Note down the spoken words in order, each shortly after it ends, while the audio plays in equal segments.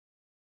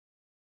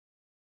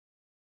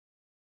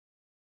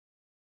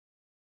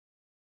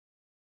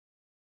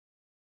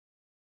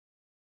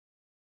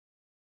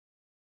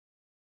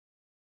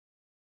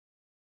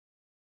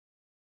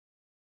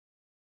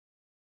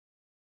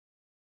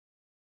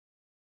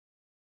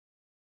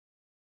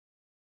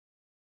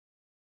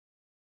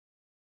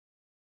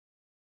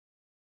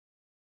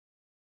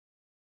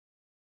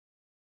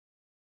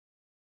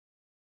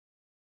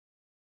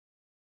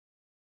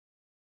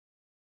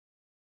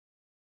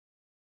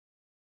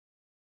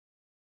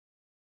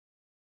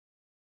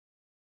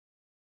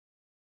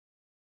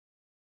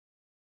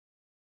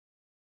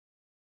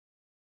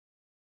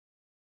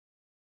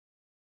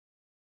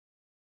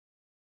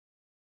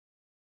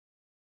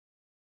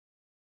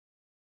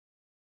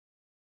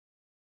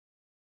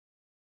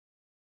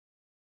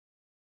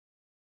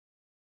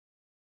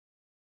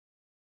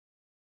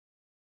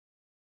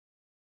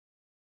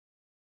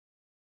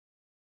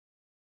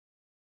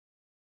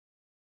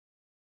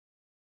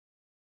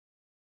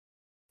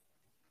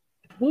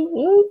Woo,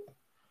 woo.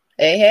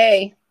 Hey,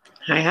 hey.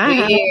 Hi.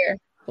 We're here.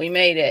 We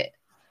made it.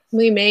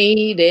 We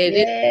made it.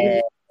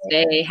 Yay.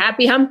 Day.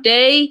 Happy hump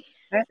day.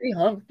 Happy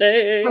hump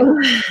day. I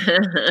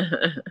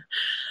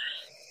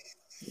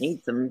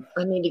need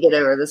to get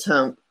over this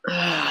hump.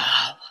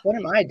 What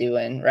am I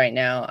doing right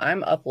now?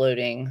 I'm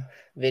uploading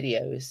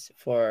videos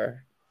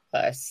for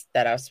us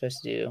that I was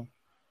supposed to do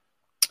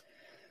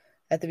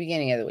at the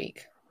beginning of the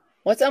week.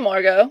 What's up,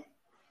 Margot?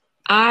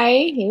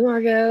 Hey,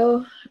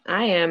 Margot.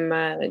 I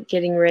am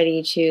getting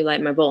ready to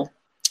light my bowl.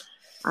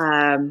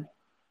 I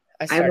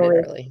started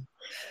early.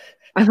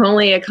 I've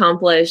only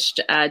accomplished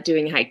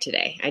doing a hike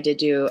today. I did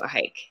do a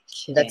hike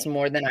today. That's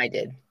more than I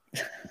did.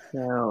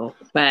 No,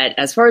 but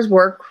as far as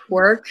work,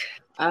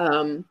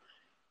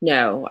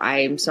 no.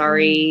 I'm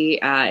sorry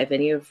if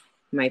any of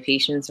my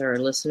patients or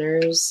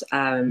listeners.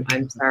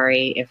 I'm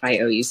sorry if I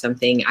owe you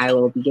something. I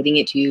will be getting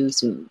it to you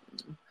soon.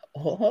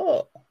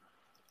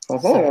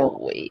 So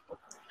wait.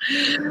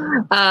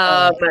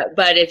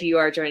 But if you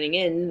are joining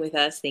in with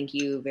us, thank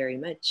you very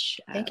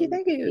much. Thank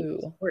you.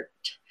 Support.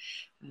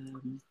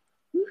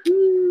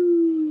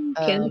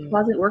 Can't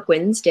Closet Work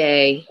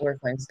Wednesday. Work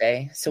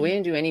Wednesday. So we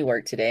didn't do any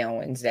work today on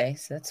Wednesday,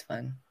 so that's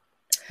fun.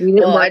 We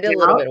didn't I did a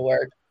little bit of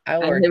work.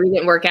 We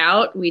didn't work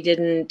out. We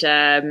didn't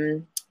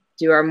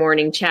do our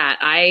morning chat.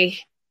 I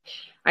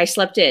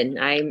slept in.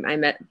 I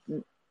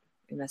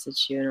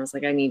messaged you and I was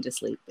like, I need to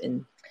sleep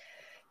in.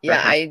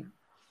 Yeah, I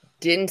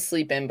didn't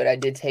sleep in, but I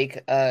did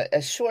take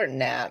a short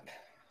nap.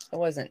 It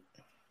wasn't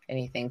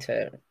anything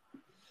to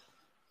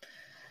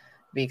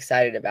be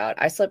excited about.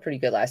 I slept pretty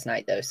good last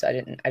night though, so I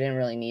didn't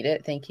really need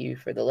it. Thank you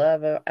for the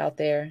love out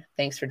there.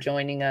 Thanks for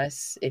joining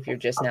us. If you're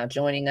just now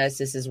joining us,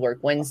 this is Work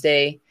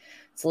Wednesday.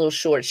 It's a little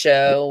short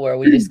show where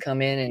we just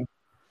come in and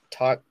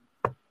talk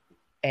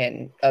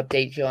and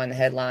update you on the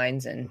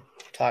headlines and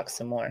talk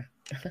some more.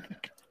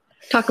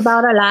 Talk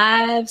about our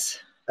lives.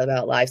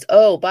 About lives.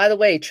 Oh, by the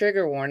way,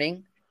 trigger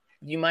warning.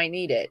 You might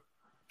need it.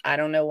 I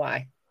don't know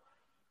why.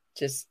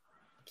 Just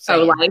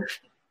saying. Life.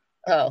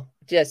 Oh,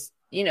 just,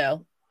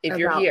 if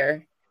you're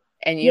here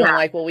and you don't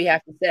like what we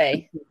have to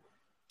say.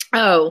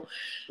 Oh.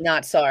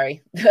 Not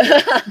sorry.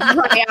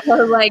 I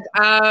was like,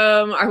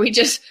 are we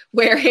just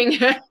wearing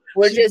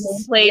we're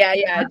just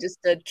just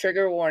a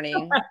trigger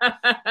warning.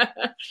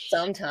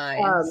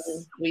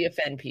 Sometimes we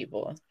offend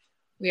people.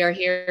 We are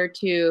here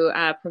to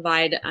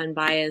provide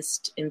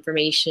unbiased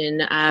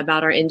information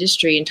about our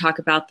industry and talk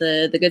about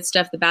the good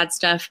stuff, the bad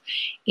stuff,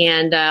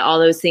 and all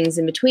those things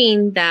in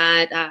between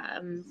that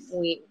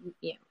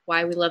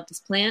why we love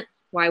this plant,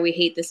 why we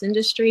hate this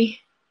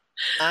industry.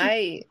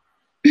 I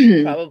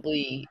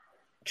probably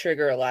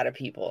trigger a lot of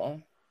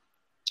people,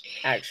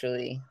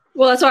 actually.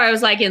 Well, that's why I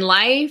was like, in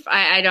life,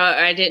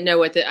 I didn't know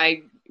what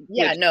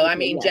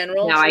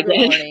general now trigger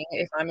warning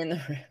if I'm in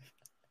the room.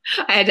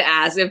 I had to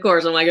ask, of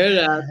course. I'm like,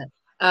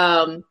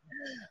 I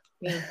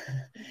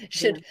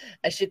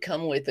should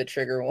come with a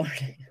trigger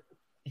warning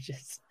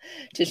just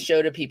to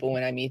show to people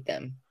when I meet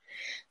them.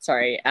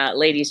 Sorry,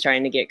 lady's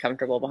trying to get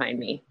comfortable behind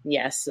me.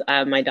 Yes,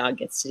 my dog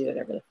gets to do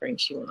whatever the frig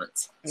she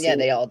wants. So, yeah,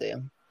 they all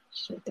do.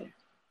 She's right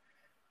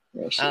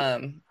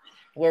there.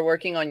 We're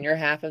working on your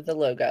half of the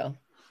logo,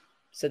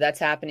 so that's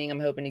happening. I'm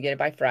hoping to get it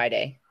by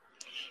Friday.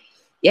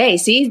 Yay!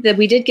 See that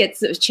we did get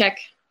check.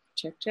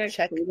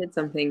 We did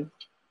something.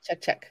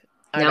 Check.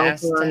 I've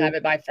asked to have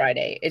it by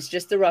Friday. It's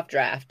just the rough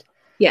draft.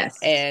 Yes.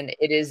 And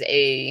it is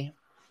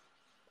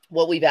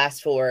what we've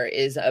asked for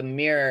is a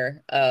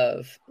mirror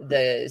of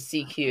the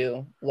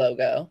CQ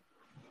logo.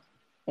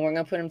 And we're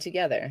going to put them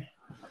together.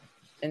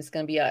 And it's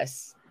going to be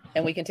us.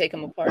 And we can take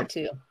them apart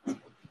too.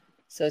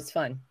 So it's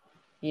fun.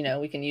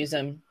 We can use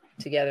them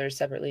together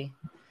separately.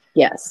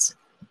 Yes.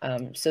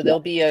 So there'll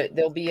be a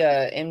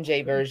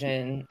MJ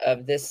version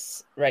of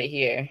this right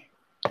here.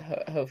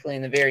 Hopefully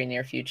in the very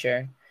near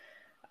future.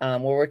 We're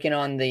working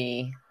on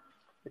the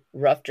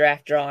rough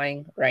draft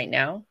drawing right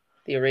now,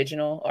 the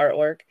original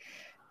artwork.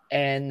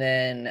 And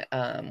then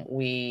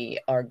we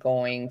are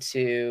going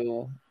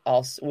to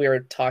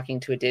we're talking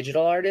to a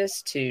digital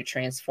artist to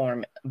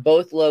transform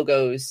both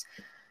logos.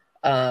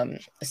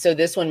 So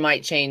this one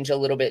might change a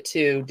little bit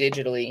too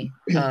digitally,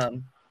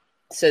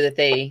 so that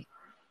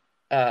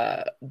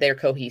they're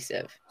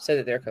cohesive,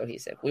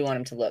 We want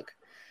them to look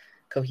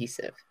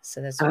cohesive.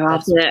 So that's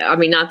not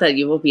that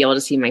you won't be able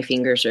to see my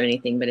fingers or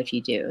anything, but if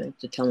you do, I have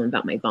to tell them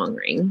about my bong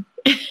ring.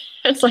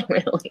 It's like,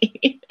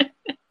 really.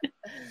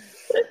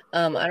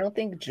 I don't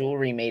think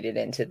jewelry made it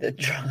into the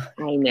draw.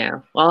 I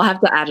know. Well, I'll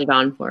have to add it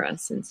on for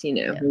us since we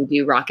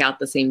do rock out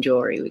the same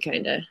jewelry. We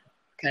kind of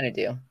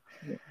do.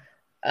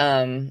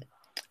 Yeah.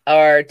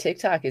 Our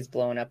TikTok is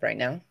blowing up right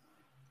now.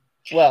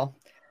 Well,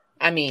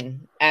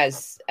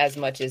 as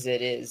much as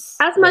it is.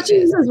 As much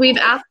as we've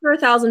asked for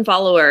 1,000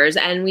 followers,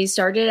 and we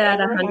started at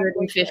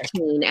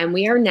 115, and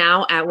we are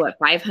now at what,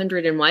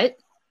 500 and what?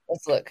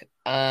 Let's look.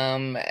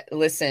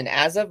 Listen,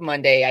 as of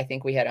Monday, I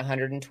think we had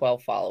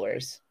 112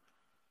 followers.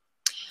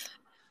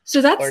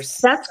 So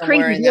that's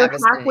crazy. We're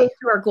halfway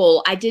to our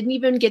goal. I didn't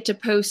even get to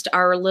post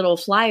our little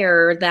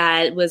flyer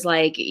that was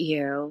like,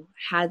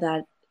 had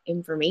that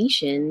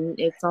information.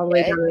 It's all the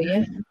way down.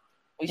 Yeah.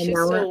 We And should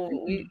now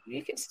still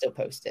we can still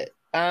post it.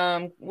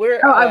 I'm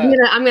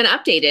gonna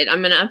update it.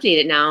 I'm gonna update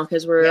it now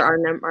because our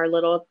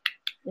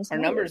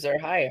numbers are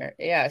higher.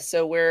 Yeah,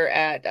 so we're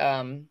at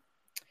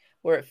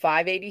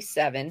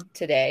 587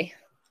 today.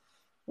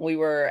 We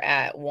were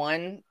at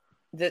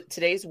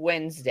today's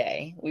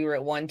Wednesday. We were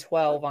at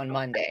 112 on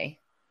Monday.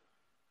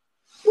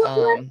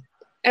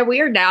 And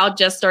we are now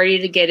just starting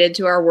to get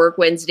into our Work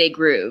Wednesday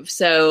groove.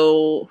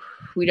 So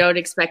we don't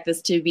expect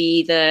this to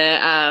be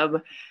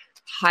the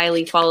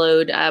highly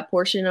followed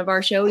portion of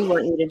our show. We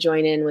want you to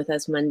join in with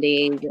us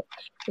Monday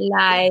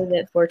live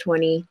at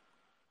 4:20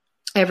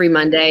 every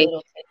Monday.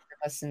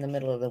 Us in the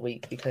middle of the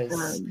week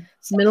because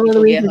middle of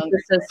the week is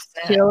just us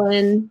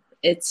chilling.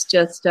 It's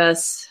just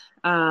us.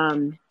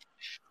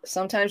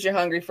 Sometimes you're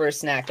hungry for a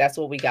snack. That's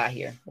what we got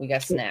here. We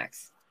got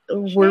snacks.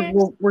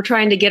 We're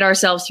trying to get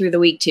ourselves through the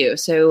week too.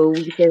 So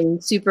we've been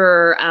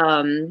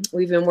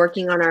we've been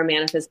working on our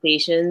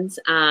manifestations,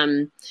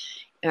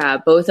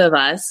 both of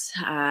us,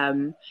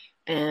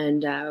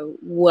 and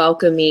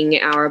welcoming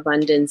our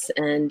abundance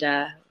and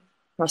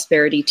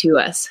prosperity to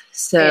us.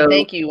 So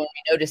thank you when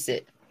we notice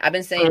it. I've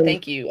been saying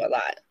thank you a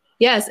lot.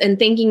 Yes, and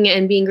thanking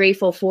and being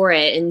grateful for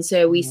it. And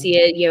so we see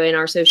it, in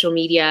our social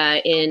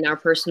media, in our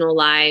personal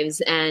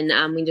lives,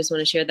 and we just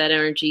want to share that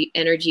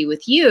energy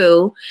with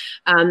you.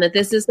 That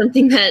this is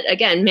something that,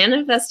 again,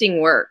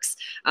 manifesting works.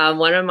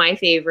 One of my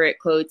favorite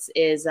quotes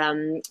is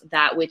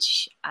that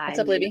which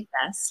I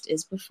manifest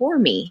is before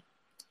me.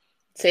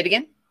 Say it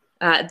again.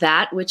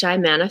 That which I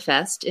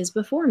manifest is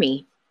before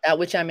me. That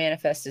which I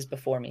manifest is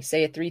before me.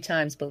 Say it 3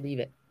 times. Believe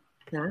it.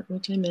 That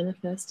which I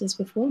manifest is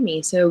before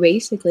me. So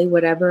basically,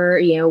 whatever,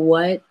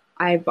 what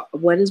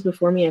is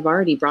before me, I've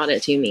already brought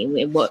it to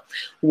me.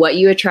 What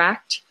you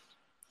attract,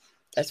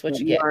 that's what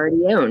you get.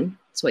 Already own.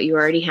 It's what you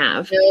already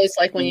have. It's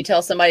like when you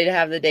tell somebody to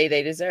have the day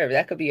they deserve.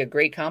 That could be a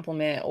great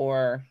compliment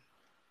or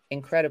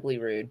incredibly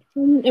rude.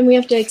 And we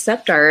have to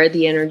accept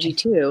the energy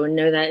too, and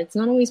know that it's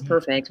not always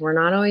perfect. We're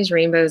not always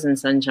rainbows and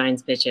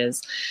sunshines,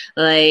 bitches.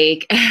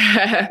 Like,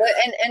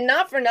 and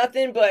not for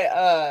nothing,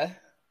 but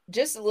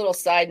just a little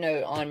side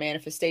note on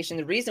manifestation.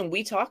 The reason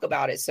we talk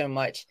about it so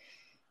much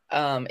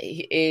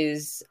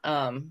is,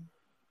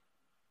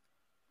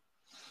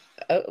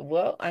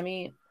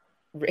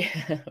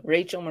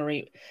 Rachel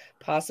Marie,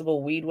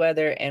 possible weed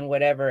weather and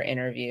whatever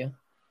interview.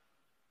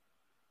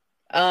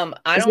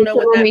 I don't know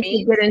what that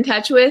means. Get in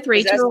touch with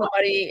Rachel.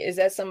 Is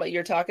that somebody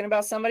you're talking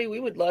about? Somebody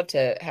we would love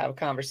to have a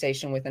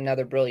conversation with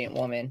another brilliant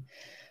woman.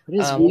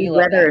 What is weed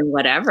weather and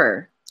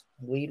whatever?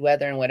 Weed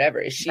weather and whatever.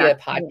 Is she a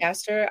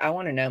podcaster? I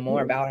want to know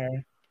more about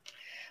her.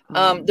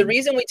 The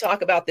reason we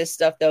talk about this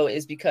stuff though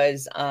is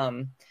because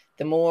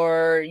the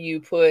more you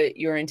put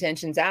your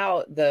intentions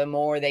out, the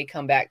more they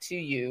come back to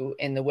you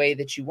in the way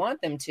that you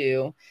want them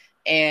to.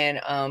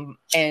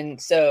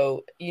 And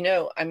so,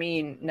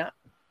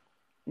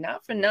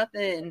 not for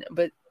nothing,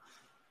 but,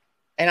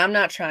 and I'm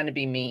not trying to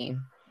be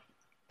mean.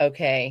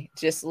 Okay.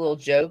 Just a little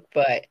joke,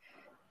 but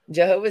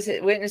Jehovah's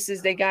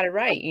Witnesses, they got it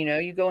right.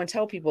 You go and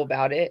tell people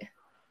about it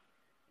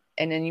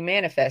and then you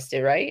manifest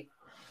it, right?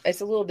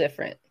 It's a little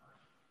different.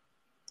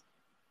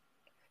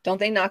 Don't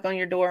they knock on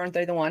your door? Aren't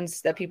they the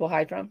ones that people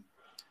hide from?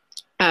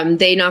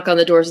 They knock on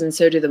the doors, and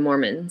so do the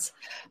Mormons.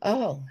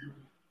 Oh,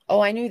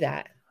 I knew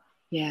that.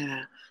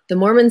 Yeah. The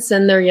Mormons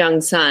send their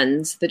young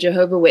sons. The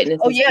Jehovah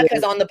Witnesses. Oh, yeah,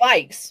 because on the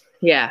bikes.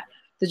 Yeah.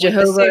 The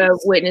Jehovah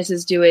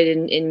Witnesses do it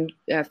in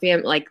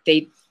fam, like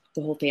the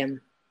whole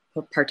fam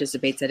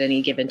participates at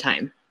any given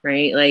time,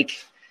 right? Like,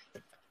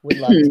 would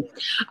love to.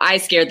 I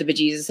scared the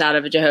bejesus out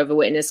of a Jehovah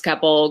Witness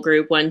couple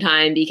group one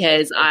time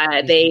because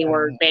they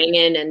were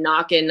banging and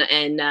knocking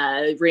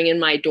and ringing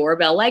my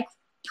doorbell like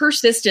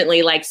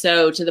persistently, like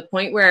so, to the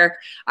point where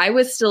I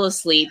was still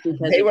asleep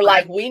because they were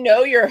like, "We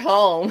know you're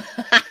home."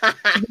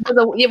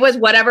 It was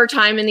whatever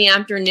time in the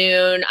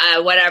afternoon,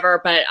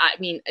 whatever. But I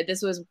mean,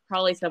 this was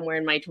probably somewhere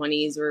in my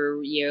 20s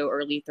or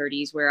early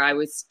 30s, where I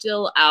was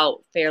still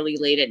out fairly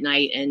late at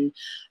night and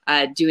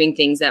doing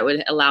things that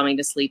would allow me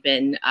to sleep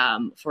in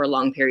for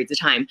long periods of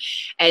time.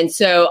 And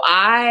so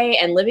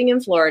and living in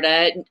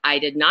Florida, I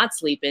did not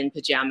sleep in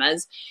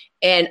pajamas.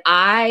 And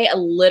I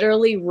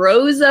literally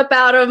rose up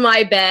out of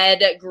my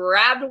bed,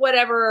 grabbed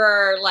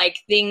whatever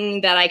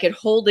thing that I could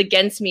hold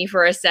against me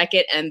for a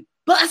second, and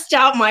bust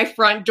out my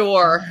front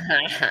door.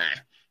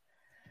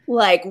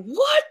 Like,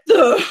 what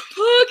the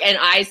fuck? And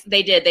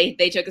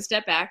they took a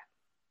step back.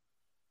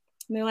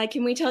 And they're like,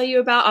 "Can we tell you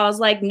about?" I was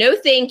like, "No,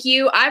 thank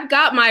you. I've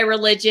got my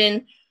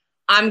religion.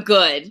 I'm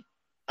good."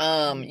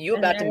 You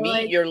about to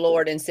meet your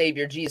Lord and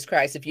Savior Jesus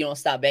Christ if you don't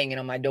stop banging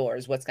on my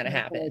doors. What's going to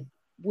happen?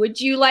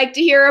 Would you like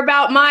to hear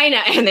about mine?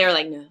 And they were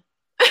like, "No."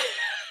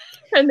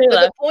 And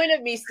the point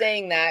of me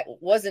saying that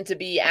wasn't to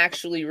be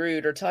actually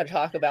rude or to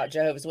talk about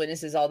Jehovah's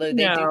Witnesses, although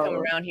they do come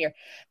around here,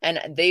 and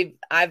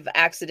I've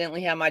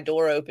accidentally had my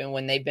door open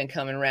when they've been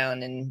coming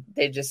around, and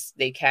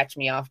they catch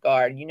me off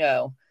guard,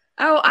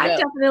 Oh, I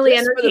definitely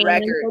entertained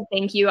them. So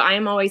thank you. I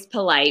am always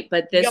polite,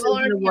 but this is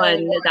the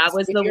one. That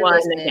was the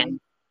one again.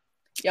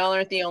 Y'all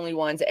aren't the only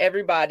ones.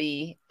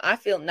 Everybody, I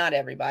feel, not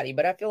everybody,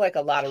 but I feel like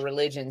a lot of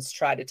religions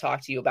try to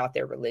talk to you about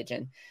their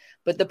religion.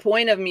 But the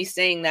point of me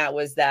saying that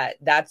was that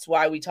that's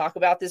why we talk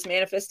about this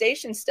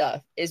manifestation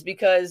stuff, is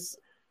because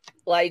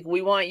like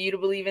we want you to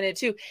believe in it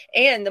too.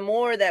 And the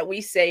more that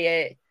we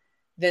say it,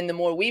 then the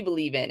more we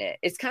believe in it.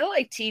 It's kind of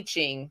like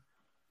teaching.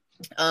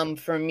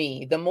 For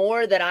me, the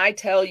more that I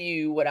tell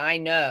you what I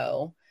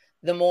know,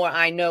 the more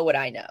I know what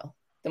I know,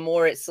 the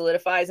more it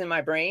solidifies in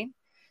my brain.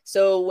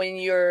 So when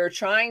you're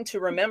trying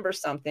to remember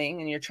something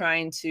and you're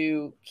trying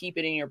to keep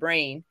it in your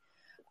brain,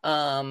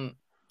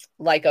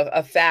 like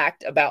a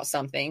fact about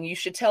something, you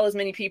should tell as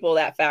many people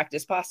that fact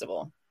as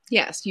possible.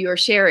 Yes, you are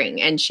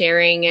sharing, and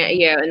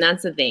and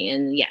that's the thing.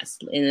 And yes,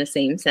 in the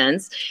same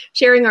sense,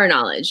 sharing our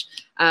knowledge.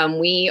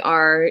 We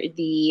are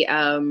the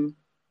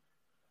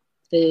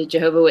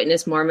Jehovah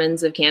Witness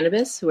Mormons of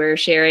cannabis. We're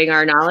sharing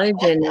our knowledge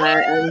and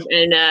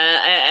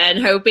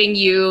hoping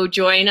you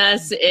join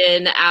us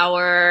in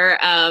our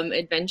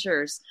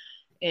adventures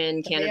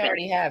in cannabis. They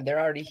already have. They're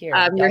already here.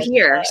 You're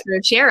here, so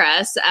share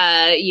us,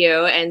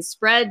 and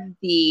spread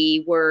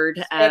the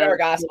word. Spread our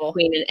gospel.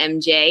 Queen and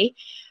MJ.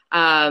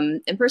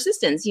 And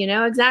persistence,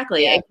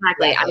 exactly. I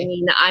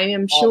mean, I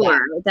am sure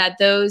that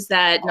those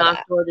that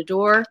knock door to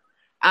door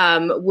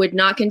would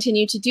not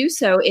continue to do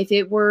so if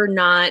it were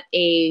not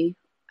a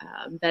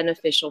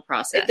beneficial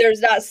process. If there's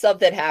not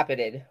something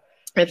happening.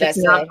 If it's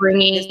not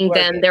bringing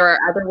them, there are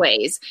other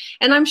ways.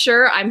 And I'm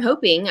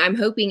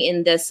hoping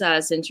in this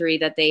century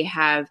that they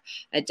have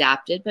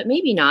adapted, but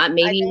maybe not.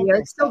 Maybe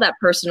there's still that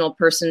personal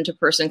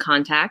person-to-person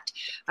contact.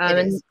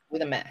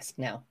 With a mask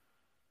now.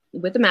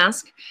 With a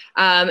mask,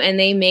 and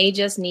they may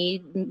just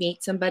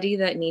meet somebody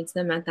that needs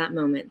them at that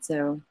moment.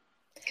 So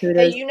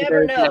kudos. Hey, you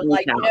never know.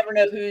 Like you never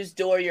know whose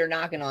door you're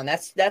knocking on.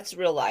 That's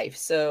real life.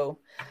 So,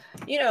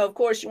 of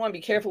course, you want to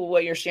be careful with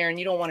what you're sharing.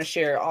 You don't want to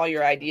share all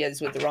your ideas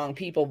with the wrong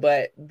people,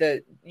 but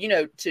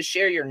to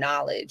share your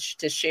knowledge,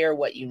 to share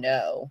what you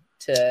know.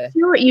 To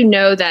share what you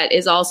know that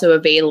is also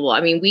available. I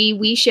mean,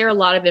 we share a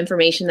lot of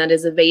information that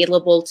is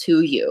available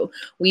to you.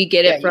 We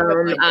get it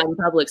from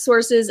public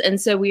sources. And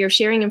so we are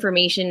sharing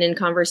information and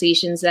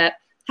conversations that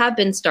have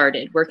been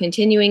started. We're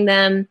continuing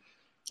them.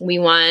 We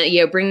want,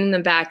 bringing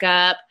them back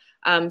up,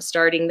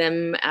 starting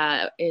them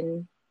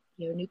in,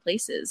 new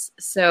places.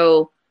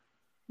 So,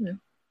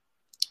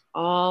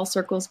 all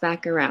circles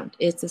back around.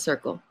 It's a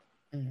circle.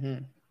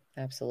 Mm-hmm.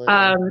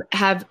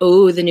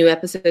 Absolutely. The new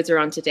episodes are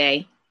on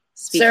today.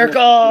 Speaking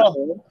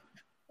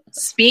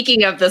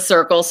of the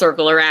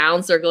circle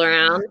around.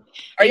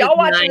 Are y'all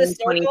watching the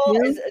circle?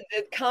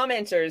 The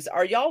commenters,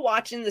 are y'all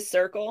watching the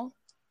circle?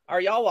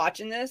 Are y'all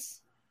watching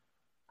this?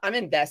 I'm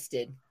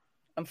invested.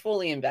 I'm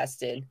fully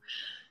invested.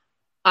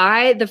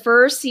 The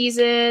first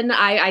season,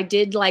 I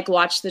did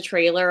watch the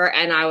trailer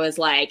and I was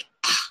like,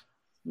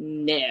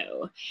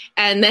 no.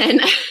 And then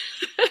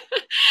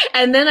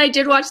and then I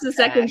did watch the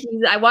second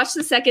season. I watched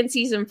the second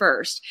season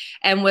first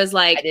and was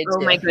like,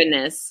 oh my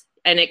goodness.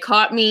 And it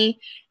caught me.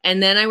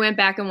 And then I went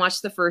back and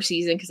watched the first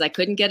season because I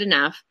couldn't get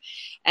enough.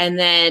 And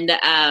then,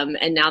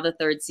 and now the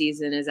third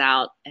season is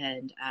out.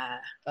 And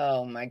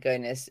oh my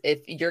goodness. If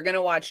you're going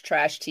to watch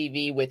trash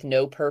TV with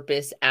no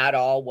purpose at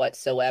all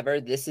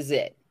whatsoever, this is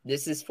it.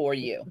 This is for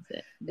you.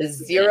 There's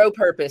zero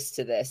purpose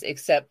to this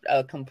except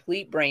a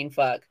complete brain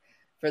fuck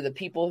for the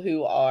people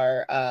who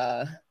are,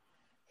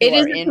 it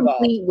is a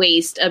complete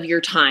waste of your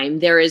time.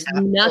 There is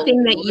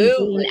nothing that you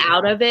gain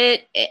out of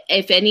it.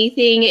 If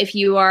anything, if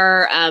you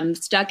are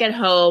stuck at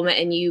home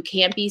and you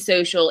can't be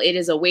social, it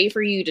is a way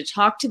for you to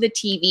talk to the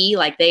TV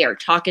like they are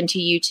talking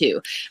to you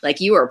too. Like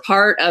you are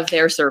part of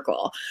their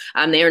circle.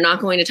 They are not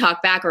going to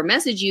talk back or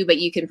message you, but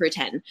you can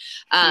pretend.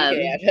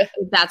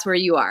 That's where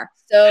you are.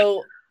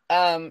 So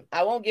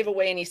I won't give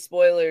away any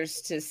spoilers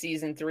to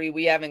season 3.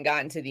 We haven't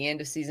gotten to the end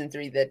of season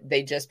 3 that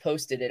they just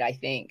posted it, I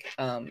think.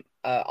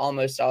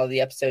 Almost all of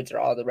the episodes or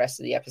all the rest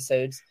of the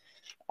episodes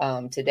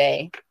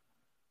today.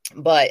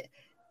 But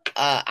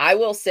I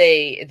will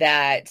say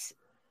that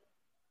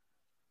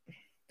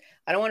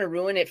I don't want to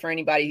ruin it for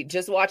anybody.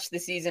 Just watch the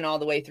season all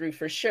the way through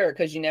for sure,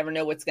 because you never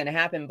know what's going to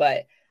happen.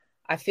 But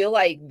I feel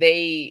like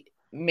they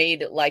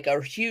made like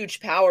a huge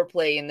power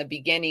play in the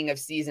beginning of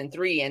season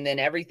 3, and then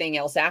everything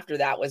else after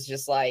that was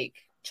just like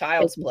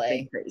child's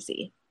play.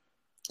 Crazy,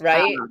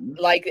 right?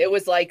 Like it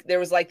was like there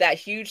was like that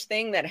huge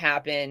thing that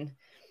happened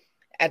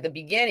at the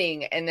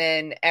beginning, and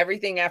then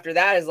everything after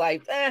that is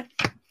like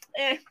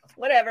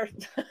whatever.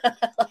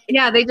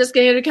 They just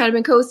kind of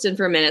been coasting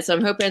for a minute, so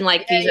I'm hoping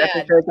these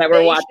episodes that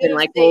we're watching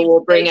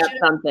we'll bring up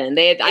something.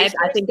 I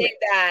think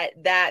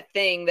that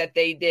thing that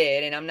they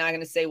did, and I'm not going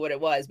to say what it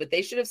was, but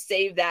they should have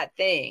saved that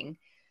thing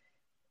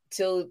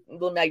till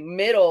like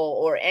middle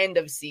or end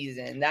of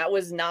season. That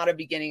was not a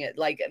beginning.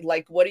 Like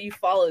what do you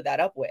follow that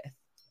up with?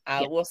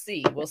 We'll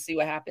see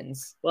what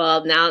happens.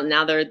 Well,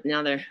 now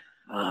they're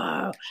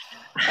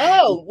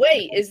oh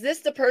wait, is this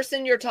the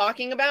person you're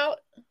talking about,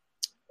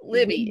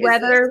 Libby?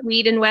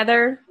 Weed and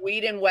weather,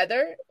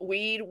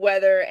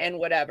 and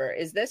whatever.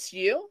 Is this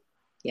you?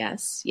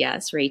 Yes,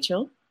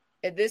 Rachel.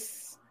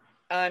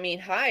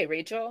 Hi,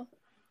 Rachel.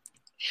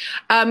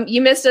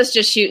 You missed us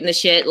just shooting the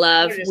shit,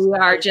 love. We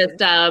are just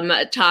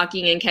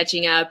talking and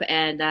catching up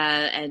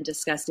and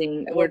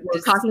discussing. We're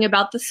talking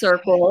about the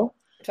circle.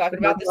 Talking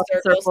about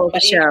the circle of the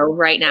show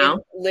right now.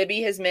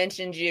 Libby has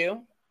mentioned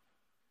you.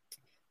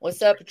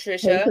 What's up,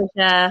 Patricia? Hey,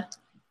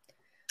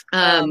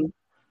 Patricia.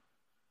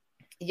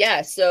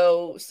 Yeah,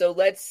 so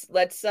let's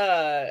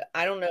I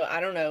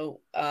don't know.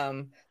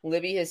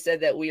 Libby has said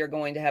that we are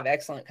going to have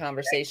excellent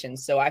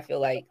conversations, so I feel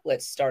like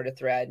let's start a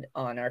thread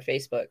on our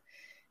Facebook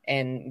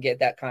and get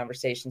that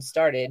conversation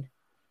started.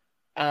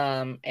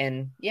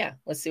 And yeah,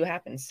 let's see what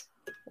happens.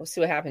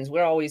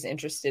 We're always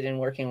interested in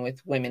working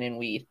with women in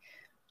weed.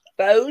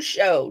 Faux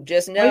show.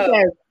 Just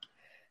know,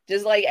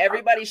 just like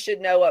everybody should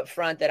know up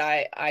front that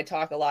I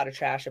talk a lot of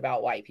trash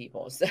about white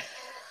people. So.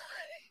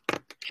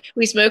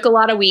 We smoke a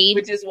lot of weed,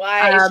 which is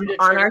why I should have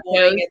on our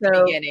show at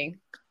the beginning.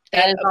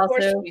 And of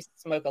course, we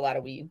smoke a lot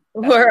of weed.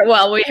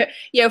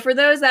 For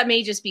those that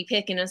may just be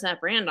picking us up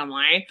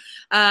randomly,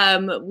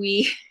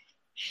 we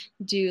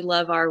do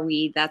love our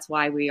weed. That's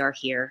why we are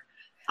here.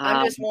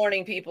 I'm just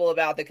warning people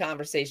about the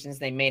conversations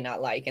they may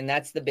not like, and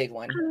that's the big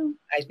one,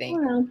 I think.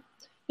 Well,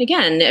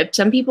 again,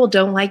 some people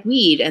don't like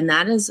weed, and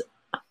that is...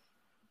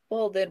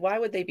 Well, then why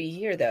would they be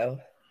here, though?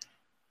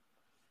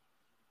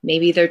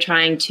 Maybe they're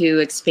trying to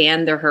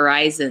expand their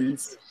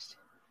horizons.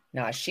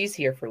 Nah, she's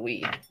here for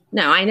weed.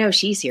 No, I know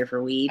she's here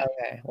for weed.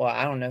 Okay, well,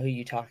 I don't know who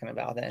you're talking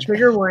about then.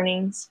 Trigger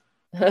warnings.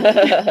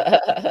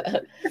 My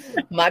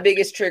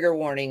biggest trigger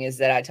warning is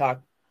that I talk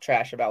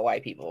trash about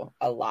white people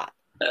a lot.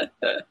 A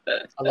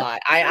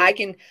lot. I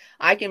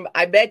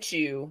bet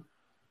you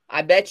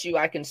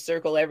I can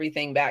circle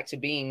everything back to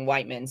being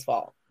white men's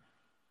fault.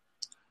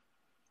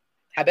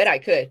 I bet I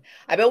could.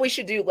 I bet we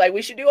should do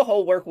a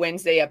whole Work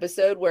Wednesday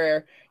episode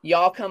where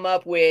y'all come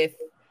up with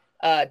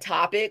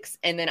topics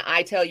and then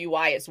I tell you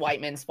why it's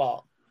white men's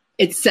fault.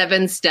 It's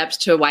 7 steps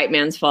to a white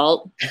man's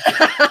fault.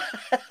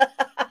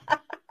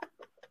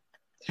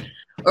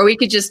 Or we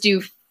could just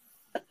do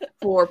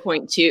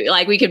 4.2.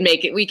 Like we could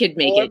make it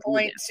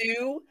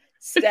 4.2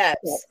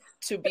 steps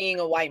to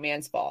being a white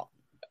man's fault.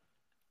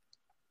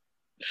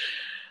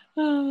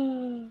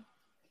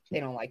 They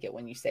don't like it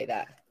when you say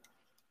that.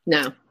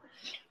 No.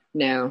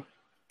 Then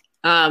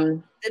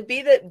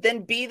be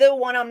the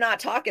one I'm not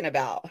talking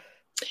about.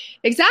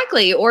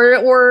 Exactly.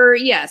 Or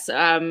yes.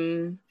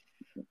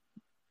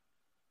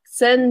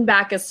 Send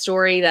back a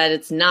story that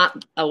it's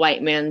not a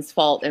white man's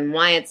fault and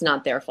why it's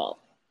not their fault.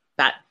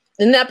 That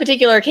in that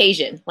particular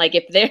occasion, like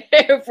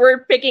if we're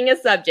picking a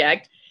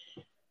subject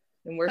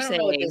and we're saying, I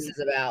don't know what this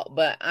is about,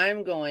 but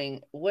I'm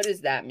going, what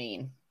does that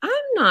mean? I'm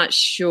not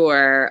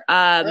sure.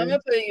 I'm gonna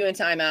put you in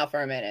timeout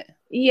for a minute.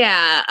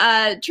 Yeah,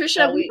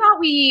 Trisha,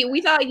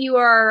 we thought you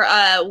were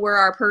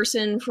our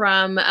person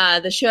from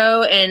the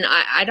show, and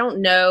I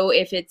don't know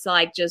if it's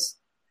like just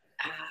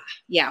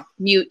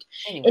mute.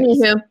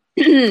 Anywho,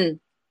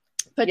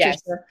 Patricia.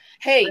 Yes.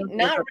 Hey,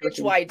 not rich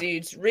white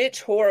dudes,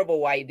 rich horrible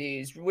white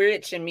dudes,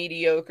 rich and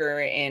mediocre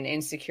and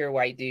insecure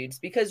white dudes,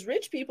 because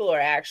rich people are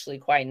actually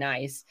quite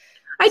nice.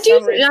 I do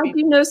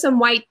know some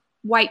white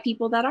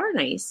people that are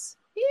nice.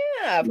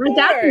 Yeah, my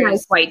dad's a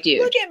nice white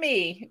dude. Look at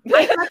me.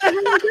 My dad's a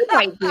really good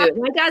white dude.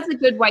 My dad's a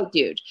good white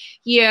dude.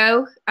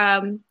 You're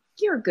a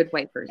good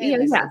white person. Hey,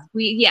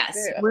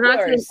 We're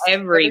not saying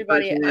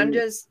everybody. I'm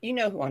just, you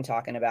know who I'm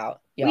talking about.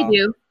 Y'all. We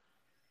do.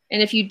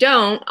 And if you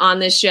don't on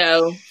this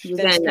show,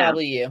 then it's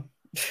probably you.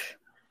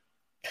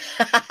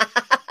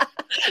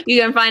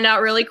 You're gonna find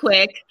out really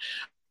quick.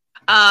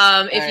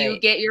 If you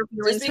get your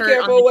feelings just be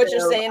careful what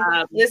you're saying.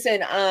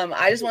 Listen,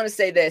 I just want to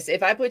say this.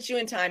 If I put you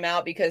in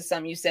timeout because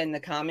something you said in the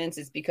comments,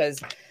 it's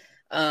because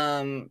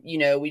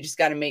we just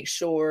got to make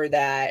sure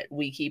that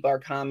we keep our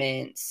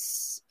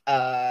comments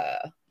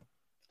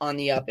on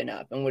the up and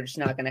up, and we're just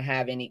not going to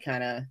have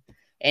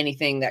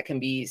anything that can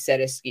be said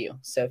askew.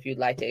 So if you'd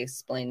like to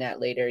explain that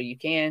later, you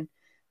can.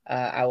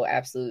 I will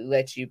absolutely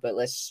let you, but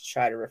let's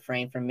try to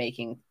refrain from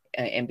making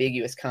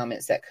ambiguous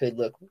comments that could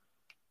look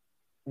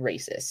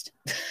racist.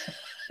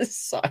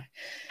 Sorry,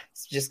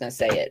 just gonna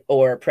say it,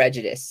 or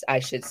prejudice, I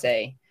should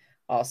say.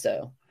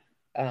 Also,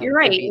 you're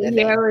right.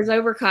 It's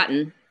over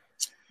cotton,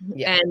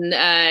 and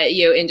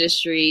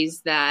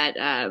industries that.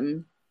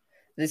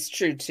 That's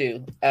true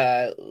too,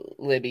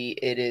 Libby.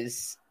 It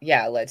is.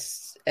 Yeah,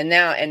 and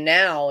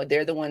now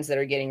they're the ones that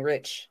are getting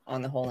rich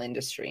on the whole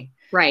industry.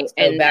 Right. So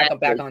and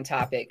back on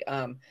topic.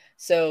 But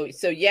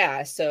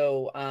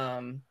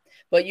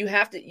you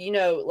have to,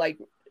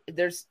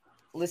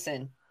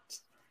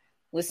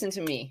 listen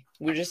to me.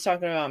 We're just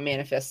talking about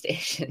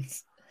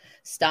manifestations.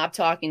 Stop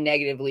talking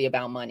negatively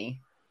about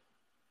money.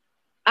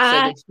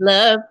 I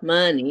love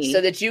money.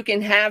 So that you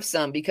can have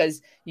some,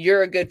 because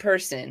you're a good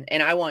person.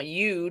 And I want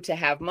you to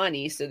have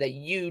money so that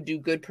you do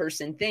good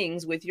person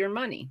things with your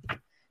money.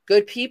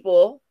 Good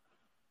people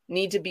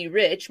need to be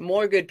rich.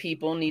 More good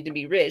people need to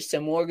be rich.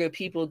 So more good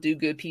people do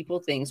good people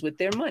things with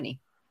their money.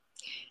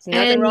 There's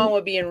nothing wrong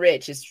with being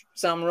rich. It's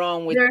something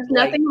wrong with. There's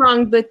nothing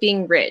wrong with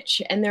being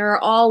rich, and there are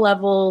all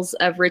levels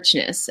of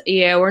richness.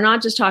 We're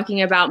not just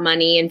talking about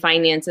money and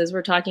finances.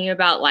 We're talking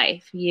about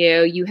life.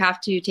 You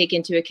have to take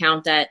into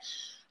account that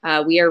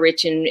We are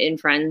rich in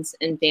friends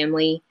and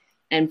family,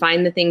 and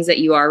find the things that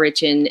you are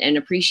rich in and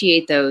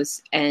appreciate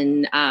those.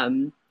 And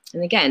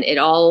again, it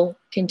all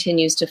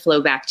continues to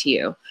flow back to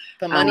you.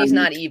 But money's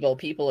not evil.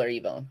 People are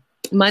evil.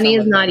 Money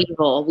is not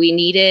evil. We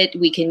need it.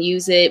 We can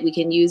use it. We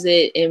can use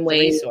it in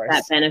ways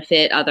that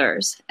benefit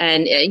others.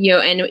 And, and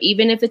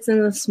even if it's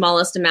in the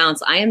smallest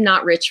amounts, I am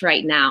not rich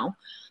right now,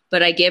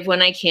 but I give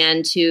when I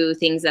can to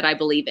things that I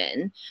believe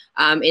in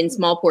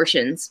small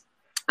portions.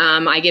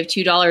 I give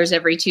 $2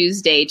 every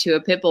Tuesday to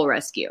a pit bull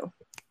rescue.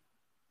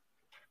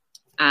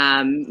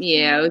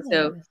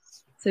 So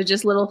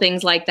just little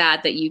things like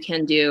that you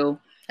can do.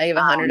 I give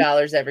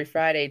 $100 every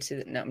Friday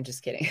to. No, I'm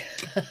just kidding.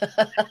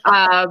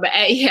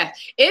 Yeah.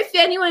 If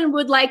anyone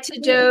would like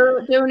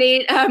to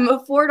donate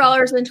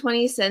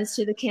 $4.20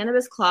 to the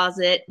Cannabis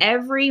Closet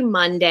every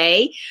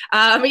Monday,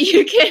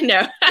 you can.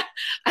 No,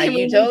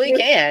 you totally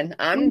can.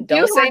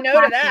 Don't say no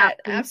to that.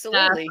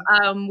 Absolutely.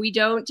 We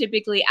don't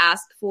typically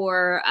ask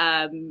for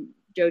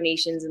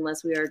donations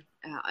unless we are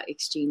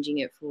exchanging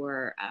it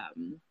for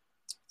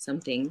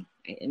something.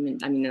 I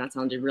mean, that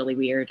sounded really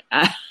weird.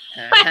 That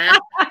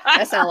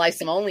sounds like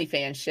some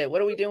OnlyFans shit. What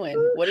are we doing?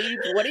 What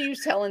are you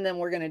telling them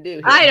we're gonna do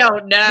here? I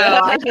don't know.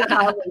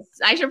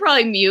 I should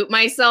probably mute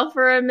myself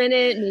for a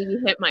minute. Maybe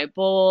hit my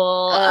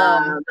bowl.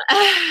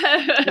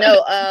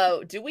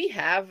 No. Do we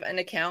have an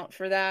account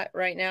for that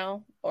right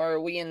now, or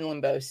are we in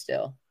limbo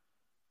still?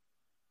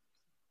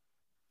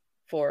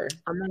 I'm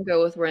gonna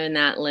go with we're in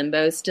that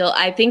limbo still.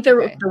 I think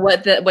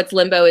what's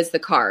limbo is the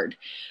card.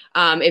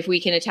 If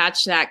we can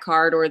attach that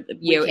card, or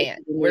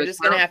we're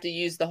just gonna have to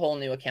use the whole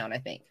new account, I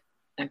think.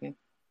 Okay.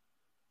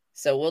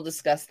 So we'll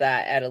discuss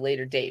that at a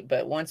later date.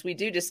 But once we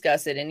do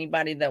discuss it,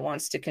 anybody that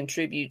wants to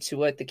contribute to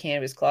what the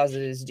Cannabis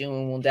Closet is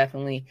doing will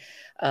definitely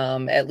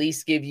at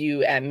least give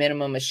you at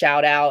minimum a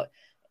shout out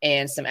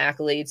and some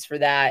accolades for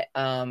that.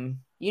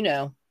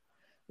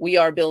 We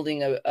are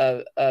building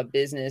a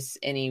business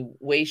any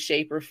way,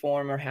 shape, or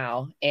form or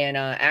how, and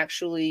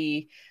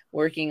actually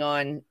working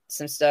on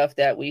some stuff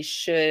that we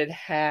should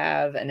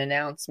have an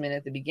announcement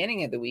at the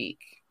beginning of the week,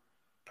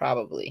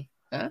 probably,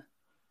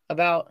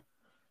 about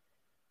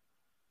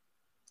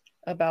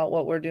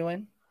what we're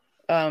doing.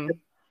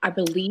 I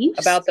believe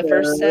about the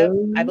first step.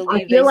 I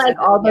feel like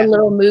all the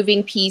little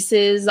moving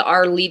pieces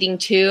are leading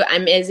to.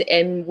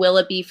 And will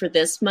it be for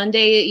this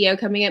Monday?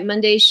 Coming at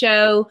Monday's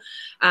show,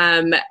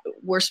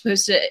 we're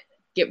supposed to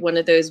get one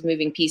of those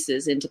moving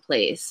pieces into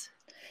place.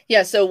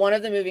 Yeah, so one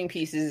of the moving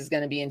pieces is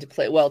going to be into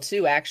play. Well,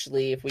 two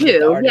actually. If we get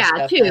the artist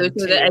stuff done,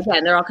 so that,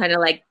 again, they're all kind of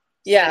like.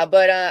 Yeah,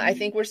 but I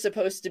think we're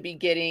supposed to be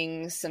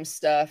getting some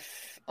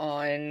stuff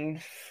on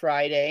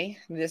Friday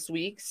this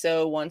week.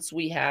 So once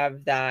we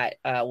have that,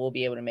 we'll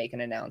be able to make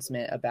an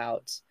announcement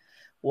about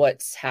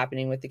what's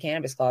happening with the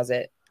Cannabis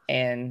Closet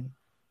and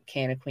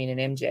Canna Queen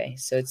and MJ.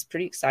 So it's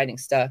pretty exciting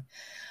stuff.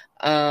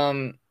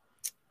 Not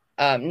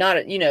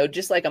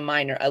just like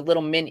a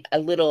little mini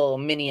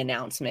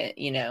announcement.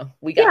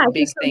 We got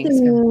big things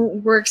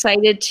coming. We're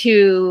excited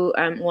to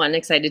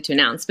excited to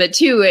announce, but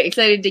two,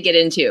 excited to get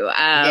into.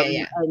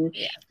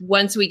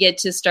 Once we get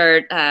to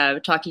start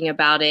talking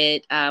about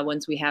it,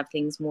 once we have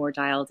things more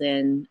dialed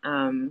in,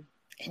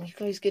 and you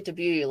guys get to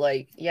be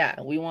like,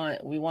 we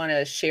want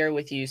to share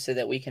with you so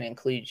that we can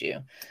include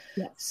you.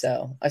 Yes.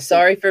 So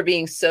sorry for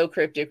being so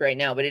cryptic right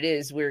now, but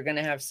we're going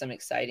to have some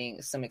exciting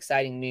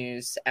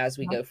news as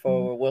we go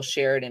forward. We'll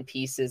share it in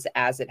pieces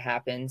as it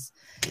happens,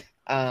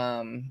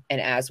 and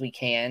as we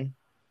can.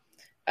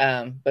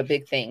 But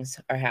big things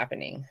are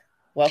happening.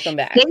 Welcome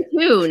back. Stay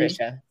tuned.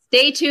 Trisha.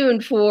 Stay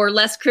tuned for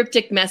less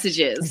cryptic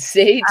messages.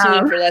 Stay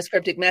tuned for less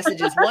cryptic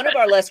messages. One of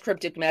our less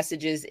cryptic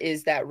messages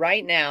is that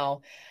right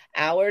now,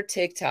 our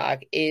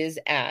TikTok is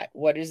at,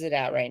 what is it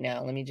at right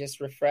now? Let me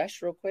just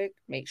refresh real quick.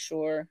 Make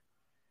sure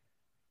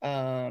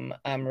I'm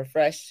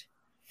refreshed.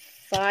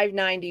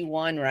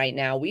 591 right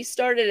now. We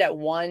started at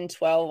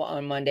 112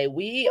 on Monday.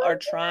 We are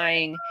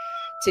trying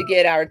to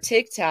get our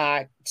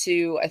TikTok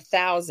to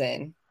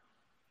 1,000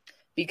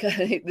 because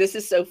this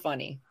is so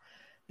funny.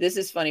 This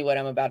is funny what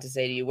I'm about to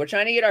say to you. We're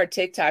trying to get our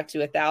TikTok to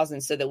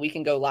 1,000 so that we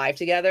can go live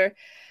together.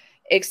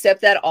 Except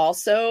that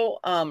also,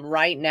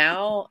 right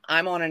now,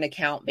 I'm on an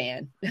account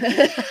ban.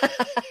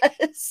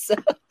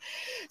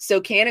 So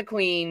Canna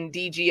Queen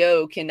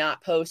DGO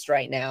cannot post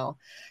right now.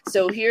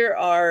 So here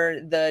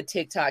are the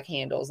TikTok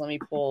handles. Let me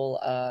pull.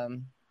 Let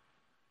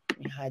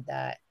me hide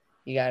that.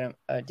 You got them.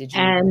 Did you?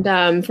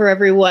 And for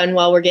everyone,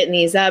 while we're getting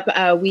these up,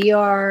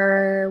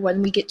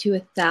 when we get to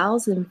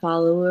 1,000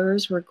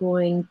 followers, we're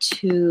going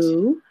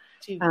to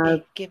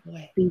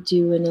giveaway. Be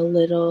doing a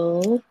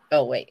little.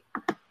 Oh wait.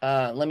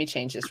 Let me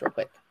change this real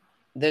quick.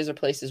 Those are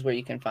places where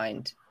you can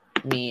find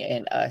me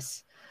and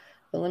us.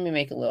 But let me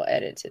make a little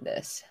edit to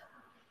this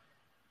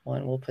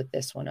one. We'll put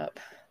this one up.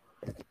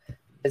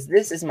 Because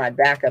this is my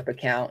backup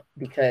account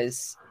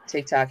because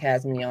TikTok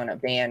has me on a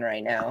ban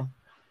right now.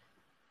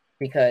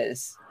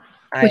 Because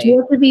Which we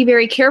have to be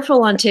very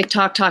careful on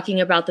TikTok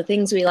talking about the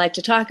things we like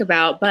to talk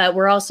about, but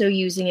we're also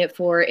using it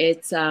for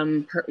its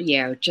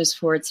just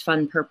for its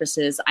fun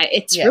purposes.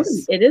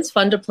 It is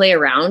fun to play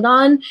around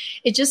on.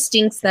 It just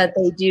stinks that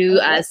they do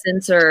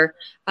censor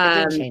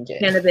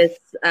cannabis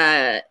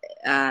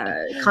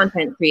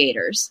content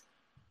creators.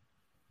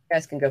 You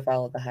guys can go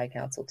follow the High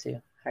Council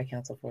too. High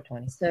Council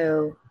 420.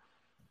 So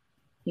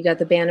you got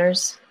the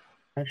banners?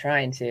 I'm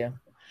trying to.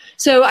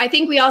 So I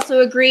think we also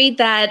agreed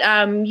that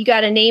you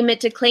got to name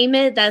it to claim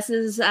it. This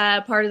is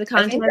part of the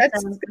contest. I think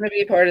that's going to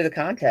be part of the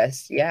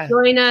contest. Yeah.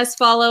 Join us,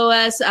 follow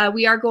us.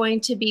 We are going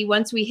to be,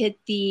 once we hit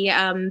the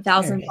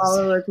 1,000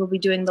 followers, we'll be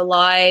doing the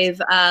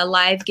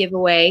live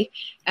giveaway.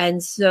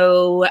 And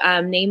so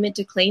name it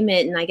to claim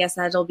it. And I guess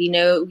that'll be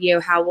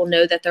how we'll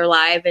know that they're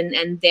live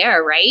and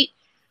there, right?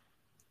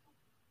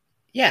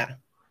 Yeah.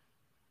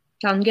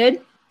 Sound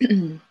good?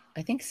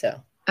 I think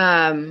so.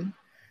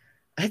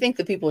 I think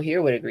the people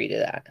here would agree to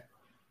that.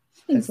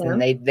 So.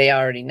 They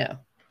already know.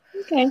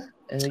 Okay.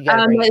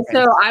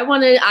 So I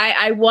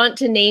want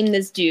to name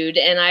this dude,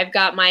 and I've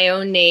got my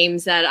own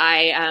names that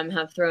I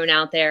have thrown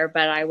out there,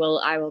 but I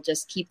will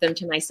just keep them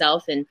to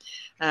myself, and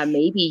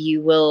maybe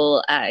you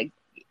will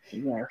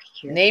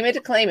name it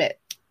to claim it.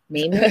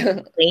 Name it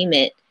to claim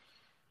it.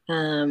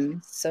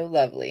 So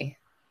lovely.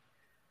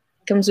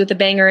 Comes with a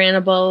banger and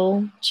a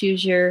bowl.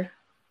 Choose your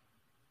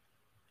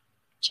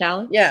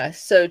chalice. Yeah.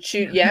 So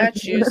choose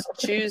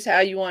how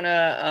you want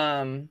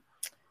to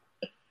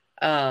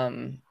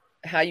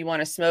how you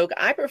want to smoke.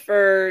 I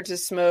prefer to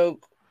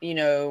smoke,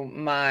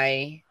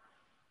 my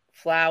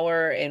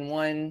flower in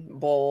one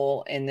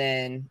bowl and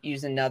then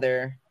use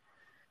another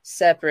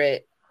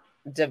separate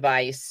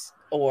device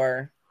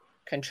or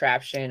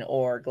contraption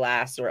or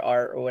glass or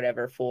art or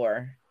whatever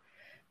for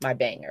my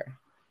banger.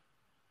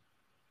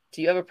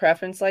 Do you have a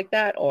preference like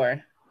that,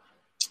 or?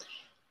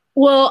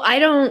 Well, I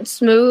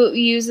don't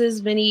use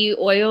as many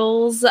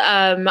oils.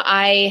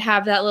 I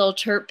have that little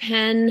terp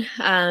pen.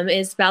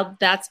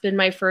 That's been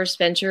my first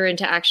venture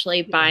into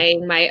actually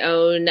buying my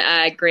own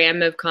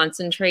gram of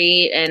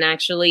concentrate and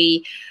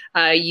actually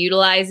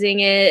utilizing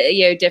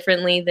it,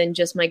 differently than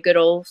just my good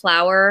old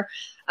flower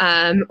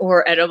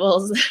or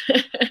edibles.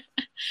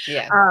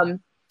 Yeah.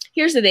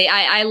 Here's the thing.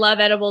 I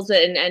love edibles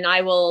and I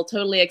will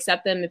totally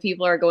accept them if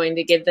people are going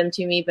to give them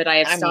to me, but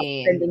I have stopped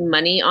spending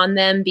money on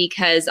them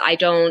because I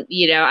don't,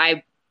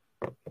 I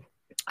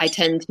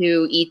tend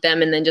to eat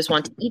them and then just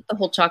want to eat the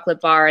whole chocolate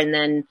bar and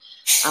then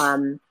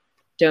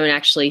don't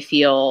actually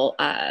feel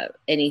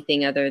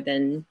anything other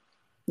than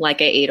like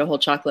I ate a whole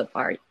chocolate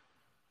bar.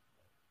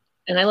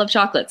 And I love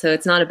chocolate, so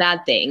it's not a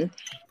bad thing.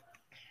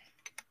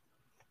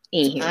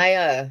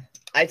 I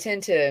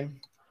tend to,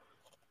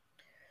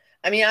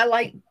 I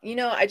like,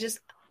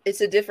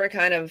 it's a different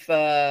kind of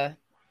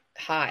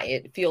high.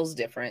 It feels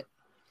different.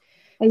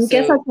 I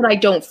guess that's what I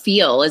don't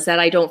feel, is that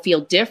I don't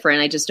feel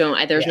different. I just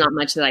don't, there's not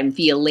much that I'm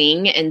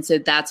feeling. And so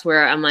that's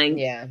where I'm like,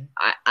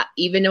 I,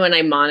 even when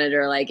I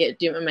monitor, am I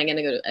going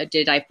to go,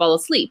 did I fall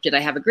asleep? Did I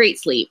have a great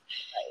sleep?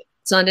 Right.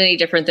 It's not any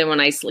different than when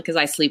because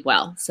I sleep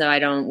well. So I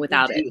don't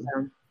without it.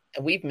 So.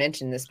 We've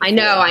mentioned this before. I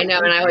know.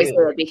 And I always say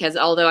it because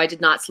although I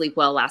did not sleep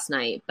well last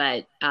night,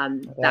 but I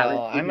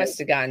must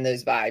have gotten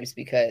those vibes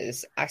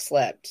because I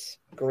slept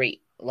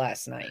great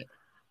last night.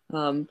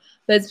 But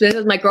it's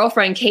because my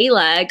girlfriend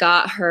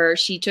Kayla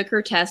she took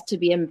her test to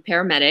be a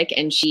paramedic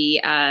and she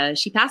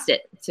passed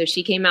it. So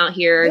she came out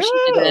here.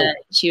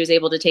 She was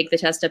able to take the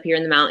test up here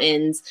in the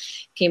mountains,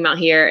 came out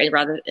here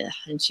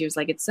and she was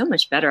like, it's so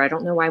much better. I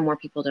don't know why more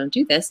people don't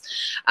do this.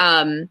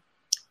 And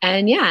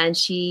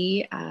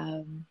she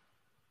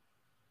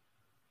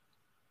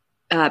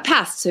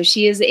passed. So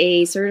she is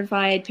a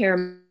certified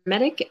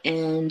paramedic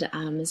and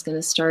is going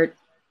to start.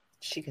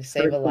 She can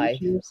save a life.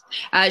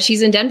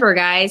 She's in Denver,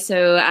 guys.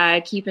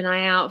 So keep an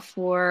eye out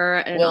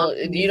for.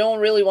 You don't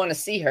really want to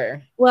see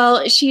her.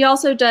 Well, she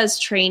also does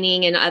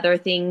training and other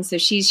things. So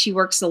she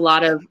works a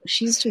lot of.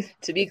 She's just.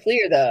 To be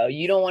clear, though,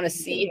 you don't want to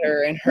see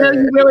her and her.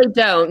 No, you really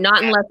don't.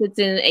 Not unless it's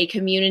in a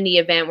community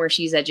event where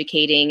she's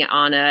educating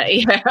on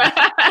a.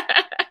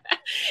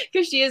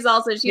 Because she is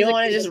also. You don't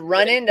want to just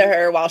run into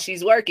her while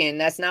she's working.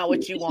 That's not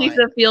what you want. She's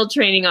a field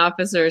training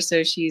officer,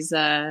 so she's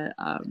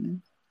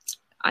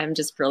I'm